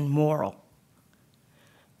unstinting and moral.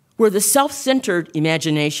 Where the self-centered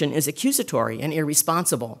imagination is accusatory and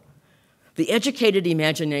irresponsible, the educated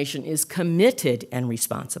imagination is committed and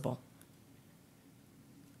responsible.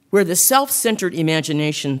 Where the self-centered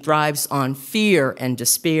imagination thrives on fear and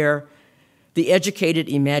despair, the educated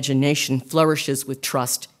imagination flourishes with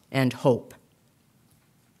trust and hope.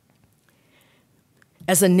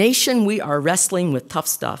 As a nation, we are wrestling with tough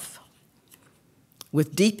stuff,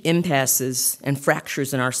 with deep impasses and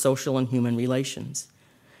fractures in our social and human relations.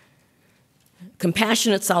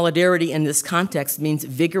 Compassionate solidarity in this context means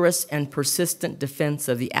vigorous and persistent defense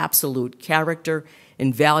of the absolute character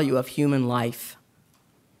and value of human life,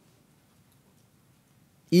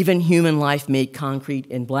 even human life made concrete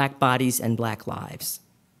in Black bodies and Black lives.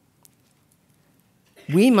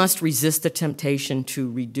 We must resist the temptation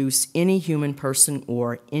to reduce any human person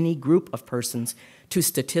or any group of persons to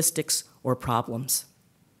statistics or problems,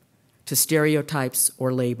 to stereotypes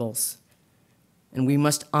or labels. And we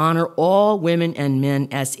must honor all women and men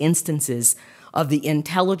as instances of the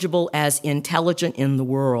intelligible as intelligent in the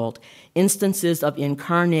world, instances of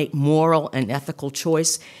incarnate moral and ethical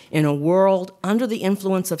choice in a world under the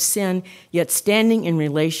influence of sin, yet standing in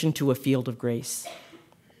relation to a field of grace.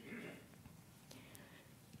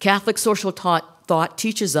 Catholic social thought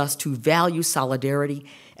teaches us to value solidarity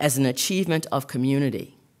as an achievement of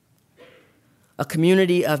community, a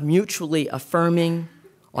community of mutually affirming,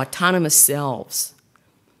 autonomous selves,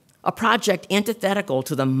 a project antithetical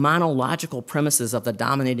to the monological premises of the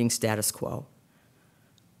dominating status quo.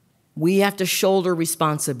 We have to shoulder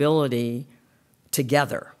responsibility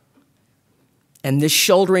together. And this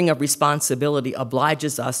shouldering of responsibility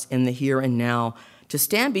obliges us in the here and now to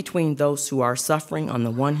stand between those who are suffering on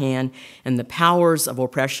the one hand and the powers of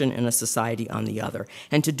oppression in a society on the other,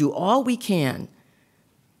 and to do all we can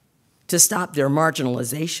to stop their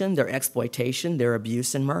marginalization, their exploitation, their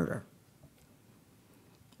abuse, and murder.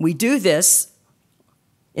 We do this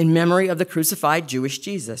in memory of the crucified Jewish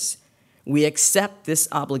Jesus. We accept this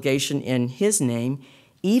obligation in his name,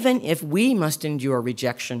 even if we must endure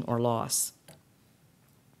rejection or loss.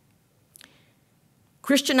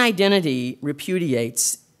 Christian identity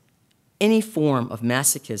repudiates any form of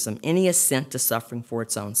masochism, any assent to suffering for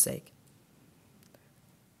its own sake.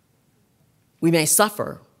 We may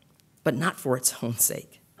suffer, but not for its own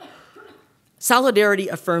sake. Solidarity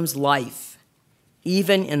affirms life,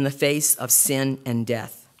 even in the face of sin and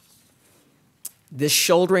death. This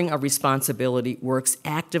shouldering of responsibility works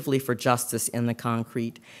actively for justice in the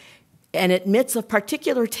concrete and admits of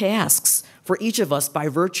particular tasks for each of us by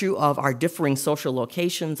virtue of our differing social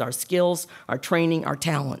locations, our skills, our training, our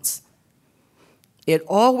talents. It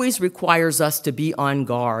always requires us to be on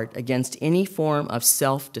guard against any form of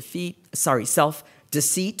self-deceit as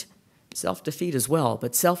well,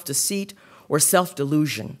 but self-deceit or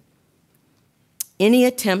self-delusion. Any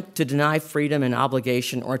attempt to deny freedom and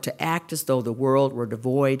obligation or to act as though the world were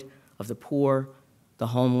devoid of the poor, the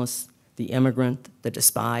homeless, the immigrant, the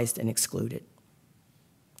despised, and excluded.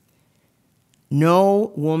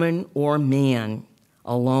 No woman or man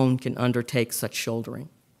alone can undertake such shouldering.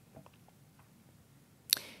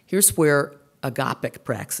 Here's where agapic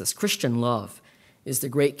praxis, Christian love, is the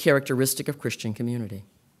great characteristic of Christian community.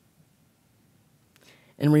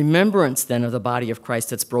 In remembrance, then, of the body of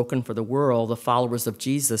Christ that's broken for the world, the followers of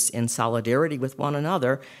Jesus, in solidarity with one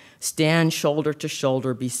another, stand shoulder to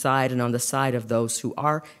shoulder beside and on the side of those who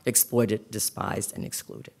are exploited, despised, and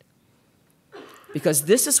excluded. Because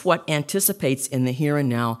this is what anticipates in the here and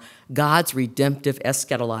now God's redemptive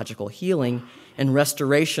eschatological healing and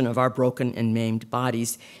restoration of our broken and maimed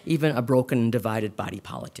bodies, even a broken and divided body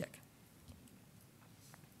politic.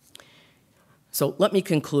 So let me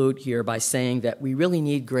conclude here by saying that we really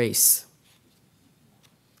need grace.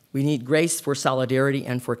 We need grace for solidarity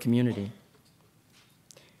and for community.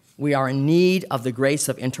 We are in need of the grace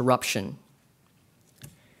of interruption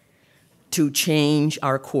to change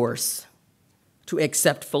our course, to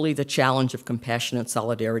accept fully the challenge of compassionate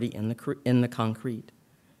solidarity in the concrete.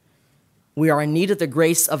 We are in need of the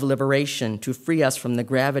grace of liberation to free us from the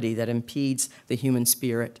gravity that impedes the human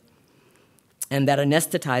spirit and that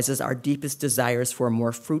anesthetizes our deepest desires for a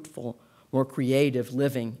more fruitful, more creative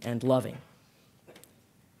living and loving.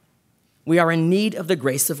 We are in need of the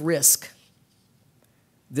grace of risk.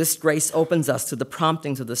 This grace opens us to the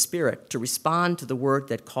promptings of the Spirit to respond to the word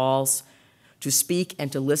that calls, to speak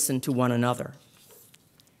and to listen to one another.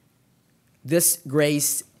 This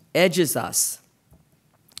grace edges us,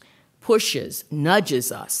 pushes,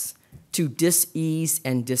 nudges us to dis-ease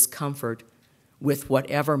and discomfort with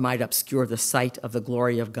whatever might obscure the sight of the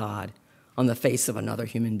glory of God on the face of another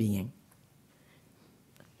human being.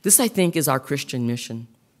 This, I think, is our Christian mission.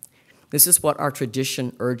 This is what our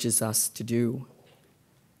tradition urges us to do.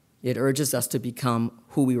 It urges us to become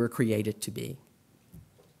who we were created to be.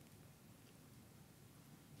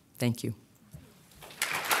 Thank you.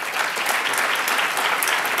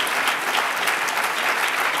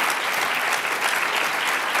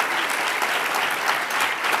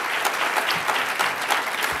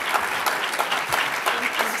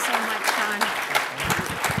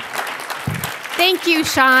 Thank you,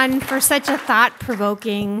 Shawn, for such a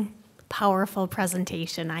thought-provoking, powerful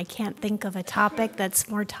presentation. I can't think of a topic that's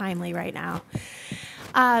more timely right now.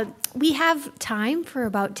 We have time for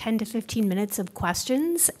about 10 to 15 minutes of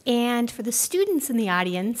questions. And for the students in the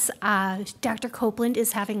audience, Dr. Copeland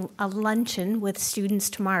is having a luncheon with students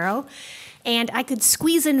tomorrow. And I could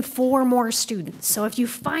squeeze in 4 more students. So if you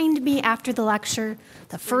find me after the lecture,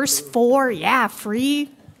 the first 4, free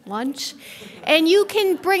lunch. And you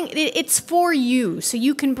can bring, it's for you. So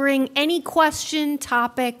you can bring any question,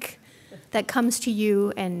 topic that comes to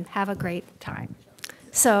you and have a great time.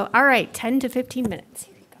 So, all right, 10 to 15 minutes.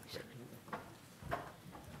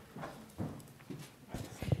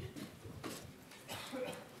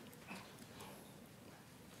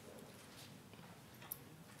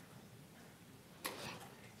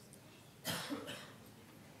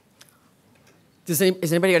 Is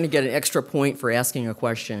anybody going to get an extra point for asking a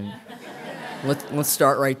question? Let's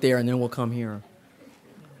start right there, and then we'll come here.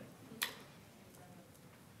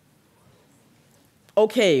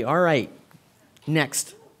 Okay, all right.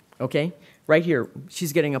 Next, okay? Right here.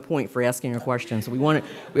 She's getting a point for asking a question, so we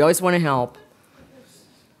always want to help.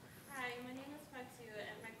 Hi, my name is Fatu,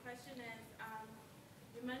 and my question is,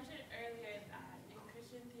 you mentioned earlier that in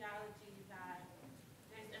Christian theology that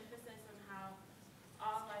there's emphasis on how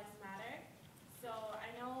all lives matter. So I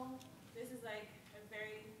know this is like a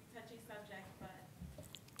very touchy subject, but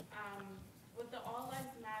with the all lives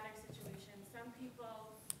matter situation, some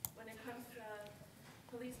people, when it comes to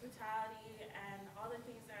police brutality and all the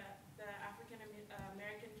things that the African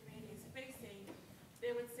American community is facing,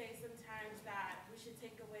 they would say sometimes that we should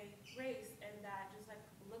take away race and that just like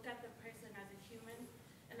look at the person as a human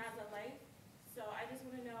and as a life. So I just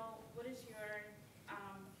want to know, what is your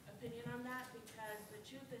opinion on that? Because the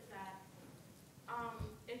truth is that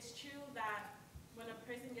it's true that when a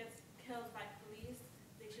person gets killed by police,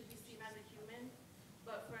 they should be seen as a human.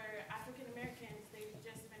 But for African Americans, they've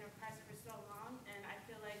just been oppressed for so long, and I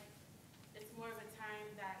feel like it's more of a time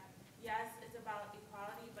that, yes, it's about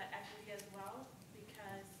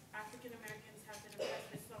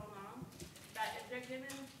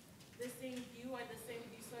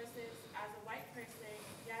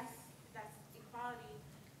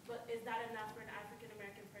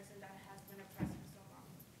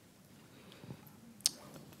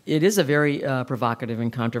it is a very provocative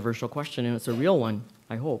and controversial question, and it's a real one,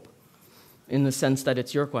 I hope, in the sense that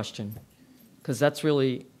it's your question, because that's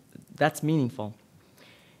meaningful,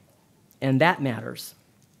 and that matters.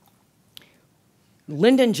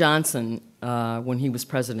 Lyndon Johnson, when he was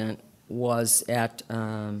president, was at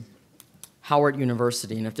Howard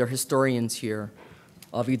University, and if there are historians here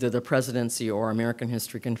of either the presidency or American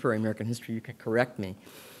history, contemporary American history, you can correct me,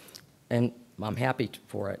 and I'm happy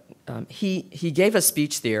for it. He gave a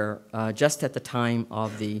speech there just at the time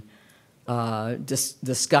of the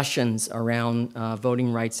discussions around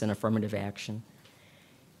voting rights and affirmative action.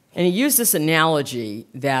 And he used this analogy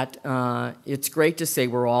that it's great to say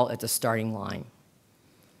we're all at the starting line.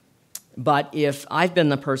 But if I've been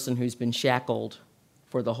the person who's been shackled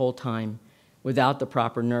for the whole time without the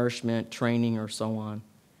proper nourishment, training, or so on,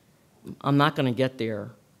 I'm not going to get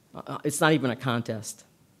there. It's not even a contest.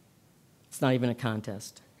 It's not even a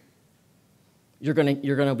contest. You're going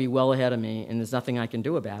to be well ahead of me, and there's nothing I can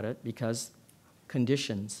do about it because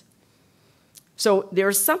conditions. So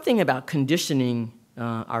there's something about conditioning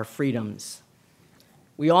our freedoms.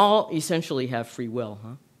 We all essentially have free will,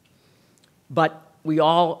 huh? But we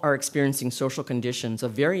all are experiencing social conditions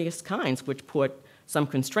of various kinds which put some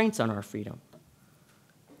constraints on our freedom.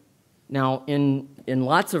 Now, in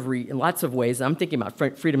lots of ways, I'm thinking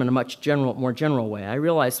about freedom in a much more general way. I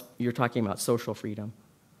realize you're talking about social freedom.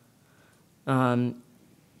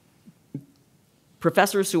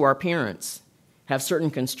 Professors who are parents have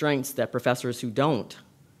certain constraints that professors who don't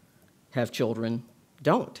have children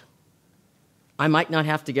don't. I might not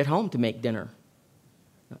have to get home to make dinner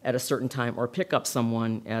at a certain time or pick up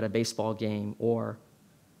someone at a baseball game, or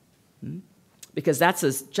because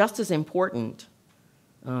that's just as important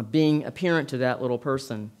being a parent to that little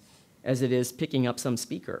person as it is picking up some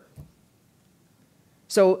speaker.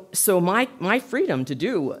 So my freedom to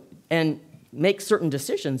do and make certain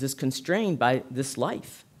decisions is constrained by this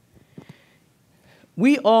life.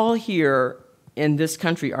 We all here in this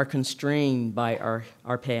country are constrained by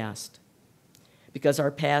our past, because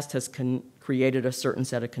our past has created a certain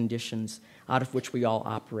set of conditions out of which we all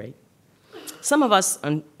operate. Some of us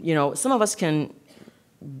can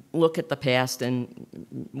look at the past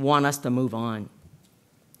and want us to move on.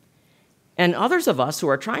 And others of us who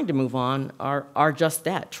are trying to move on are just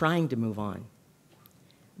that, trying to move on.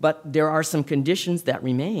 But there are some conditions that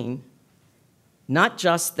remain, not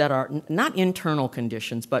just that are, not internal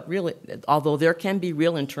conditions, but really, although there can be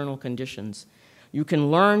real internal conditions, you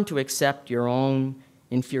can learn to accept your own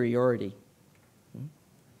inferiority.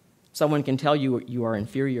 Someone can tell you you are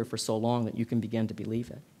inferior for so long that you can begin to believe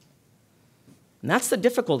it. And that's the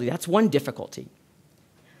difficulty. That's one difficulty.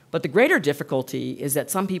 But the greater difficulty is that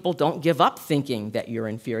some people don't give up thinking that you're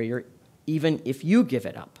inferior, even if you give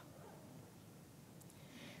it up.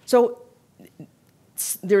 So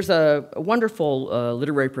there's a wonderful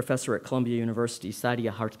literary professor at Columbia University, Saidiya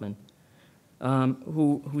Hartman,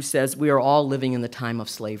 who says we are all living in the time of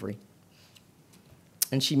slavery.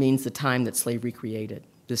 And she means the time that slavery created.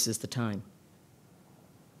 This is the time.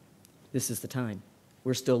 This is the time.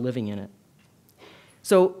 We're still living in it.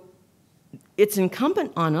 So it's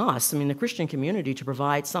incumbent on us, the Christian community, to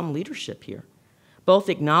provide some leadership here, both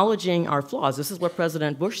acknowledging our flaws. This is what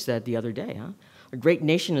President Bush said the other day. A great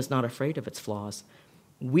nation is not afraid of its flaws.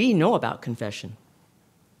 We know about confession.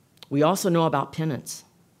 We also know about penance.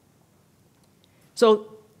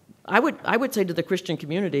 So I would say to the Christian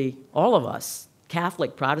community, all of us,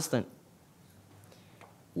 Catholic, Protestant,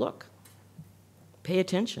 look, pay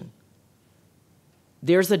attention.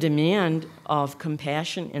 There's a demand of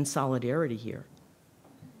compassion and solidarity here.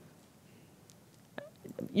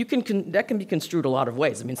 That can be construed a lot of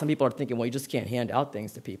ways. Some people are thinking, well, you just can't hand out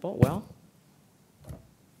things to people. Well,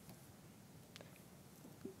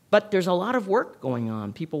 but there's a lot of work going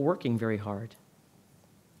on, people working very hard,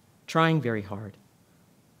 trying very hard.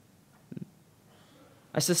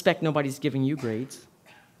 I suspect nobody's giving you grades.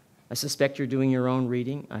 I suspect you're doing your own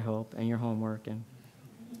reading, I hope, and your homework. And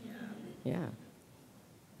yeah.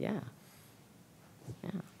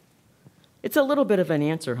 It's a little bit of an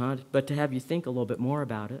answer, huh? But to have you think a little bit more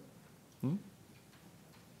about it.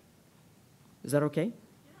 Is that okay?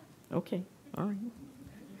 Yeah. Okay, all right.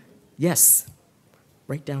 Yes,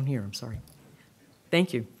 right down here, I'm sorry.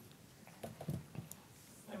 Thank you.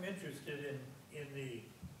 I'm interested in the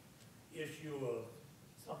issue of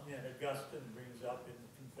something that Augustine brings up in the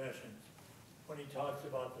Confessions, when he talks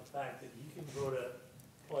about the fact that he can go to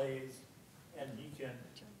plays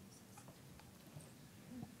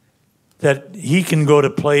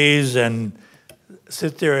and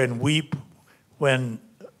sit there and weep when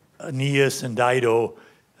Aeneas and Dido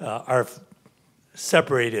are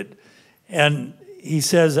separated. And he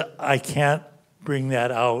says, I can't bring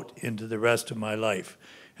that out into the rest of my life.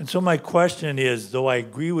 And so my question is, though I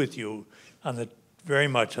agree with you very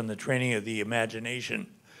much on the training of the imagination,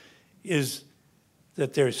 is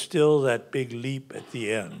that there's still that big leap at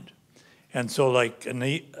the end. And so like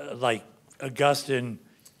Augustine,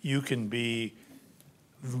 you can be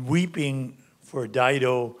weeping for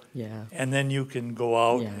Dido, and then you can go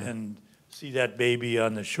out and see that baby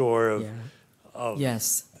on the shore of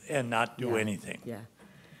yes, and not do anything. Yeah.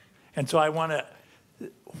 And so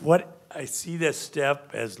I see this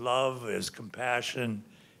step as love, as compassion,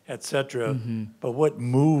 etc. But what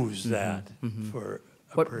moves that for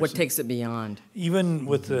a person? What takes it beyond? Even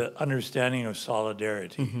with the understanding of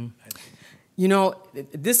solidarity. You know,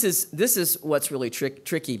 this is what's really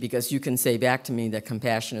tricky, because you can say back to me that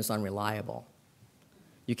compassion is unreliable.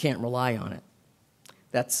 You can't rely on it.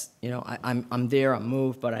 That's, you know, I'm there, I'm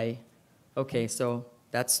moved, but okay, so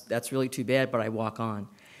that's really too bad, but I walk on.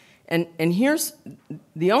 And here's,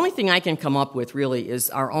 the only thing I can come up with really is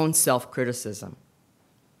our own self-criticism.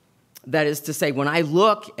 That is to say, when I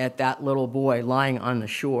look at that little boy lying on the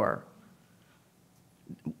shore,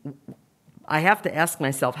 I have to ask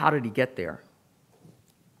myself, how did he get there?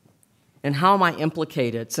 And how am I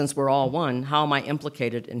implicated, since we're all one, how am I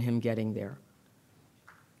implicated in him getting there?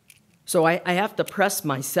 So I have to press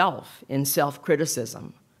myself in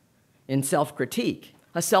self-criticism, in self-critique,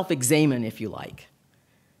 a self-examine, if you like.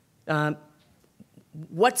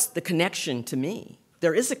 What's the connection to me?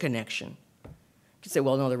 There is a connection. You could say,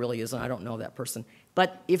 well, no, there really isn't. I don't know that person.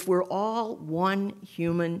 But if we're all one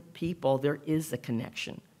human people, there is a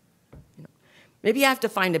connection. You know, maybe I have to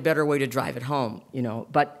find a better way to drive it home, you know,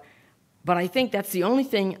 but I think that's the only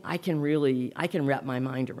thing I can wrap my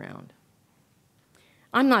mind around.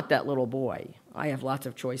 I'm not that little boy. I have lots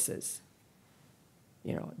of choices.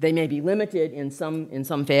 You know, they may be limited in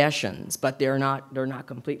some fashions, but they're not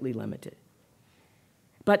completely limited.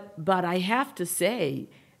 But I have to say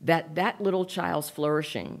that little child's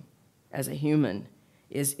flourishing as a human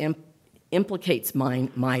implicates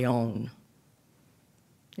my own.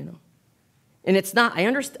 You know, and it's not.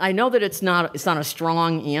 I know that it's not a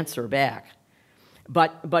strong answer back,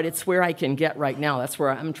 but it's where I can get right now. That's where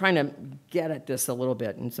I'm trying to get at this a little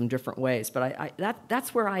bit in some different ways. But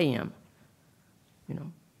that's where I am. You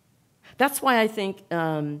know, that's why I think,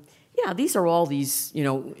 these are all these, you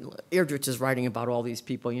know, Erdrich is writing about all these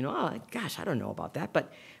people, you know, oh, gosh, I don't know about that, but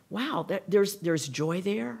wow, there's joy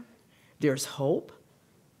there, there's hope,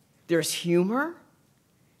 there's humor,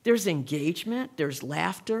 there's engagement, there's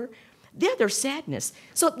laughter, there's sadness.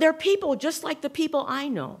 So they're people just like the people I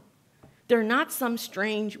know. They're not some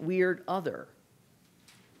strange, weird other.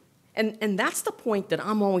 And that's the point that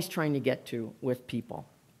I'm always trying to get to with people,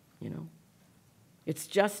 you know. It's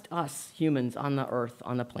just us humans on the earth,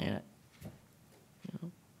 on the planet. You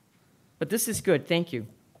know? But this is good. Thank you.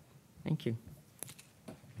 Thank you.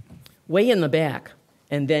 Way in the back,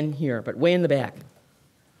 and then here, but way in the back.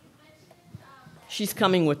 She's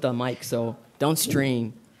coming with the mic, so don't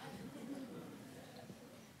strain.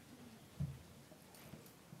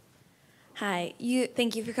 Hi,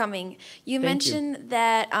 thank you for coming. You mentioned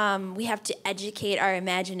that we have to educate our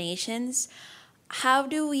imaginations. How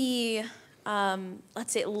do we,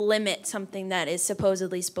 let's say, limit something that is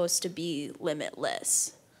supposedly supposed to be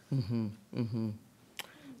limitless?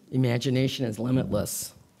 Imagination is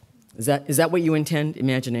limitless. Is that what you intend?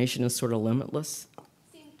 Imagination is sort of limitless?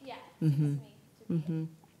 Yeah.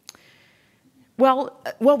 Well,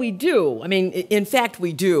 we do. I mean, in fact,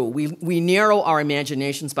 we do. We narrow our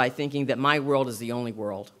imaginations by thinking that my world is the only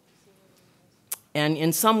world. And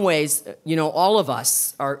in some ways, you know, all of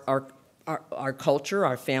us, our culture,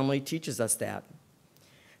 our family teaches us that.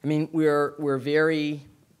 I mean, we're very,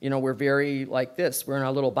 you know, we're very like this. We're in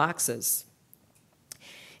our little boxes.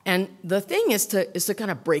 And the thing is to kind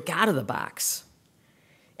of break out of the box.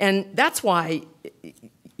 And that's why,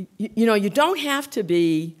 you know, you don't have to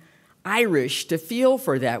be Irish to feel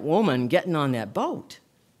for that woman getting on that boat.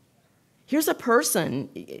 Here's a person,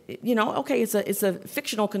 you know, okay, it's a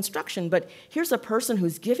fictional construction, but here's a person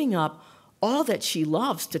who's giving up all that she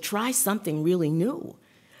loves to try something really new,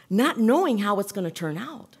 not knowing how it's going to turn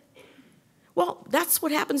out. Well, that's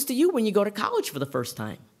what happens to you when you go to college for the first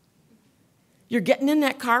time. You're getting in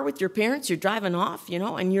that car with your parents, you're driving off, you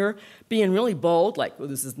know, and you're being really bold, like, well,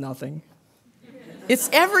 this is nothing. It's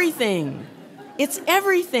everything. It's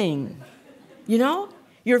everything, you know?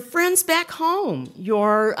 Your friends back home,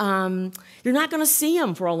 you're not going to see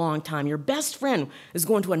them for a long time. Your best friend is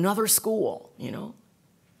going to another school, you know?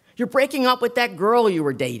 You're breaking up with that girl you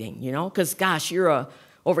were dating, you know? Because, gosh, you're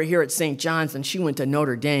over here at St. John's and she went to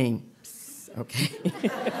Notre Dame. Okay.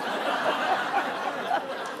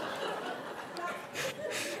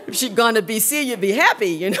 If she'd gone to BC, you'd be happy,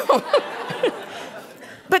 you know.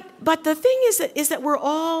 But the thing is that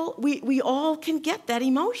we all can get that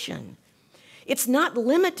emotion. It's not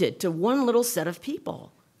limited to one little set of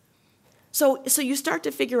people. So you start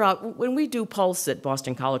to figure out, when we do Pulse at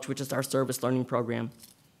Boston College, which is our service learning program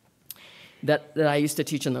that I used to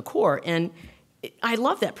teach in the Corps, and I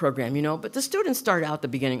love that program, you know, but the students start out at the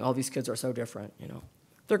beginning, all these kids are so different, you know.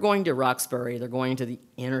 They're going to Roxbury, they're going to the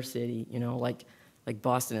inner city, you know, like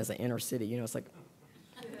Boston is an inner city, you know, it's like,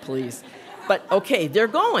 please. But okay, they're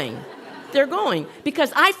going,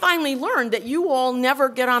 because I finally learned that you all never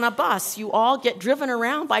get on a bus, you all get driven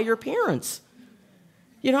around by your parents,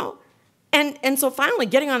 you know. And so finally,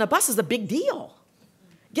 getting on a bus is a big deal.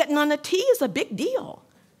 Getting on the T is a big deal.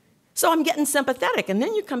 So I'm getting sympathetic. And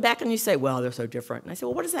then you come back and you say, well, they're so different. And I say,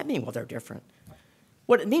 well, what does that mean? Well, they're different.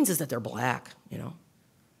 What it means is that they're black, you know.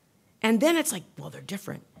 And then it's like, well, they're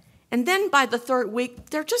different. And then by the third week,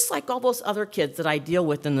 they're just like all those other kids that I deal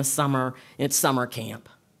with in the summer, at summer camp.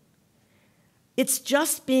 It's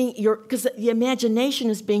just because the imagination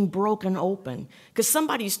is being broken open. Because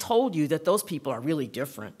somebody's told you that those people are really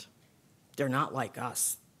different. They're not like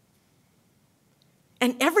us.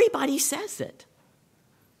 And everybody says it.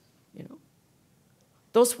 You know,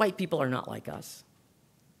 those white people are not like us.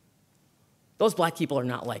 Those black people are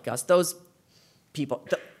not like us. Those people,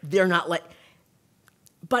 they're not like,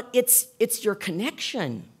 but it's your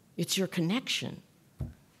connection. It's your connection.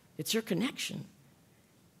 It's your connection.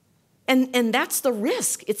 And that's the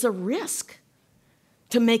risk. It's a risk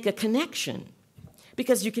to make a connection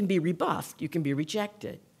because you can be rebuffed, you can be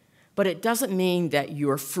rejected. But it doesn't mean that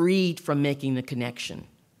you're freed from making the connection.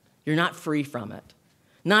 You're not free from it.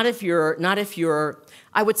 Not if you're,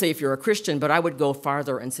 I would say if you're a Christian, but I would go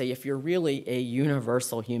farther and say if you're really a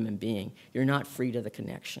universal human being, you're not free to the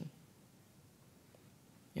connection.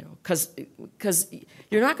 You know, because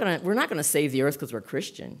we're not gonna save the earth because we're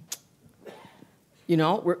Christian. You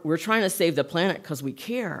know, we're trying to save the planet because we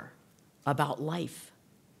care about life.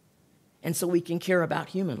 And so we can care about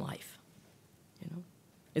human life. You know?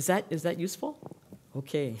 Is that useful?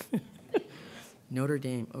 Okay. Notre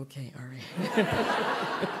Dame. Okay, all right.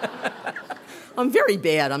 I'm very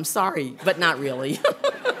bad. I'm sorry, but not really.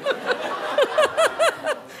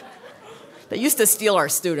 They used to steal our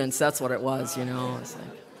students. That's what it was, you know. It's like,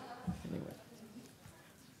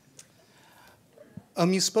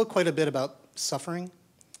 anyway. You spoke quite a bit about suffering,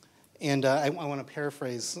 and I want to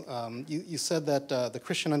paraphrase. You said that the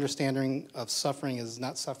Christian understanding of suffering is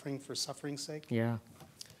not suffering for suffering's sake. Yeah.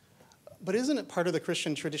 But isn't it part of the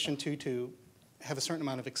Christian tradition, too, to have a certain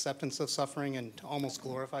amount of acceptance of suffering and to almost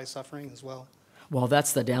glorify suffering as well? Well,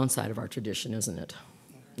 that's the downside of our tradition, isn't it?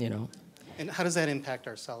 You know. And how does that impact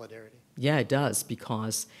our solidarity? Yeah, it does,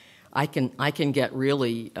 because I can get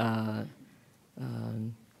really, I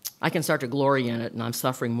can start to glory in it, and I'm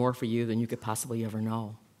suffering more for you than you could possibly ever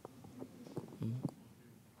know.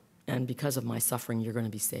 And because of my suffering, you're going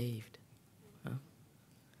to be saved. Huh?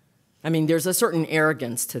 I mean, there's a certain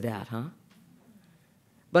arrogance to that, huh?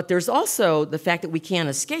 But there's also the fact that we can't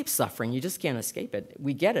escape suffering. You just can't escape it.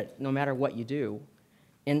 We get it no matter what you do,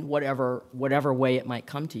 in whatever way it might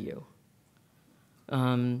come to you.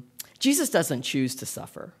 Jesus doesn't choose to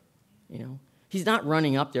suffer, you know. He's not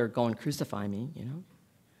running up there going, crucify me, you know.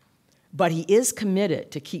 But he is committed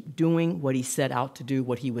to keep doing what he set out to do,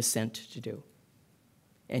 what he was sent to do.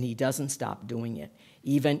 And he doesn't stop doing it,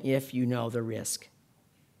 even if you know the risk.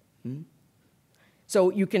 So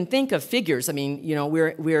you can think of figures. I mean, you know,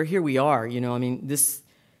 we're here we are, you know. I mean, this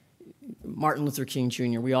Martin Luther King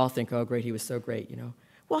Jr., we all think, oh, great, he was so great, you know.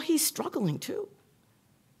 Well, he's struggling too.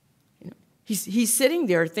 You know, he's sitting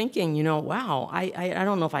there thinking, you know, wow, I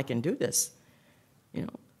don't know if I can do this, you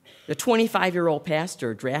know. The 25-year-old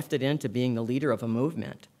pastor drafted into being the leader of a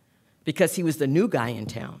movement because he was the new guy in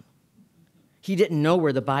town. He didn't know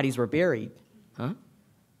where the bodies were buried, huh?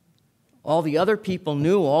 All the other people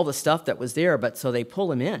knew all the stuff that was there, but so they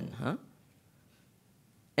pull him in, huh?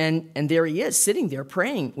 And there he is, sitting there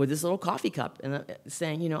praying with his little coffee cup and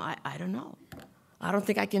saying, you know, I don't know. I don't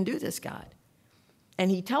think I can do this, God.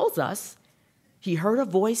 And he tells us he heard a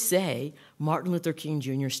voice say, Martin Luther King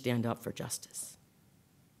Jr., stand up for justice.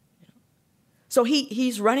 So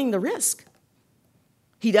he's running the risk.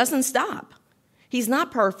 He doesn't stop. He's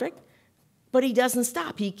not perfect, but he doesn't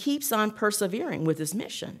stop. He keeps on persevering with his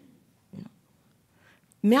mission. You know?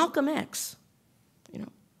 Malcolm X, you know,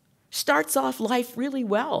 starts off life really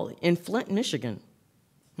well in Flint, Michigan.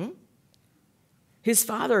 His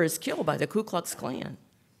father is killed by the Ku Klux Klan.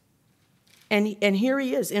 And here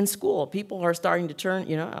he is in school. People are starting to turn,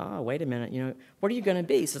 you know, oh, wait a minute, you know, what are you going to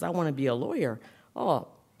be? He says, I want to be a lawyer. Oh,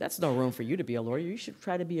 That's no room for you to be a lawyer. You should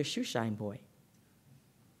try to be a shoeshine boy.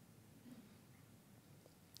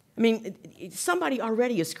 I mean, somebody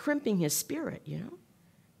already is crimping his spirit, you know?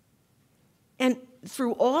 And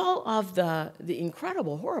through all of the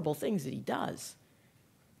incredible, horrible things that he does,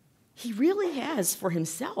 he really has for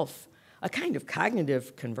himself a kind of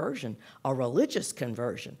cognitive conversion, a religious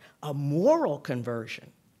conversion, a moral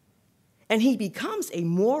conversion. And he becomes a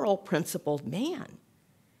moral, principled man.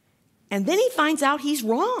 And then he finds out he's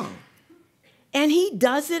wrong. And he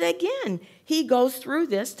does it again. He goes through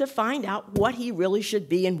this to find out what he really should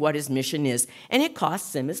be and what his mission is. And it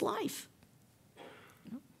costs him his life.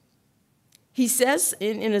 He says,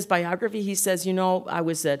 in his biography, he says, you know,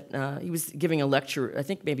 he was giving a lecture, I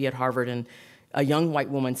think maybe at Harvard, and a young white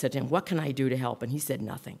woman said to him, what can I do to help? And he said,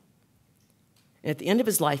 nothing. And at the end of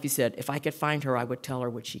his life, he said, if I could find her, I would tell her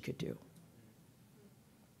what she could do.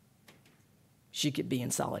 She could be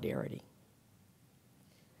in solidarity.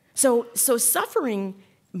 So suffering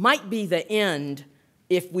might be the end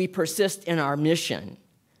if we persist in our mission,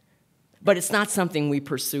 but it's not something we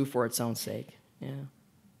pursue for its own sake. Yeah.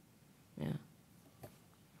 Yeah.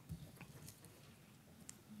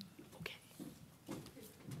 Okay.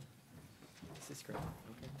 This is great.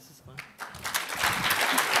 Okay, this is fun.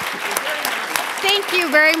 Thank you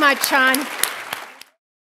very much, Shawn.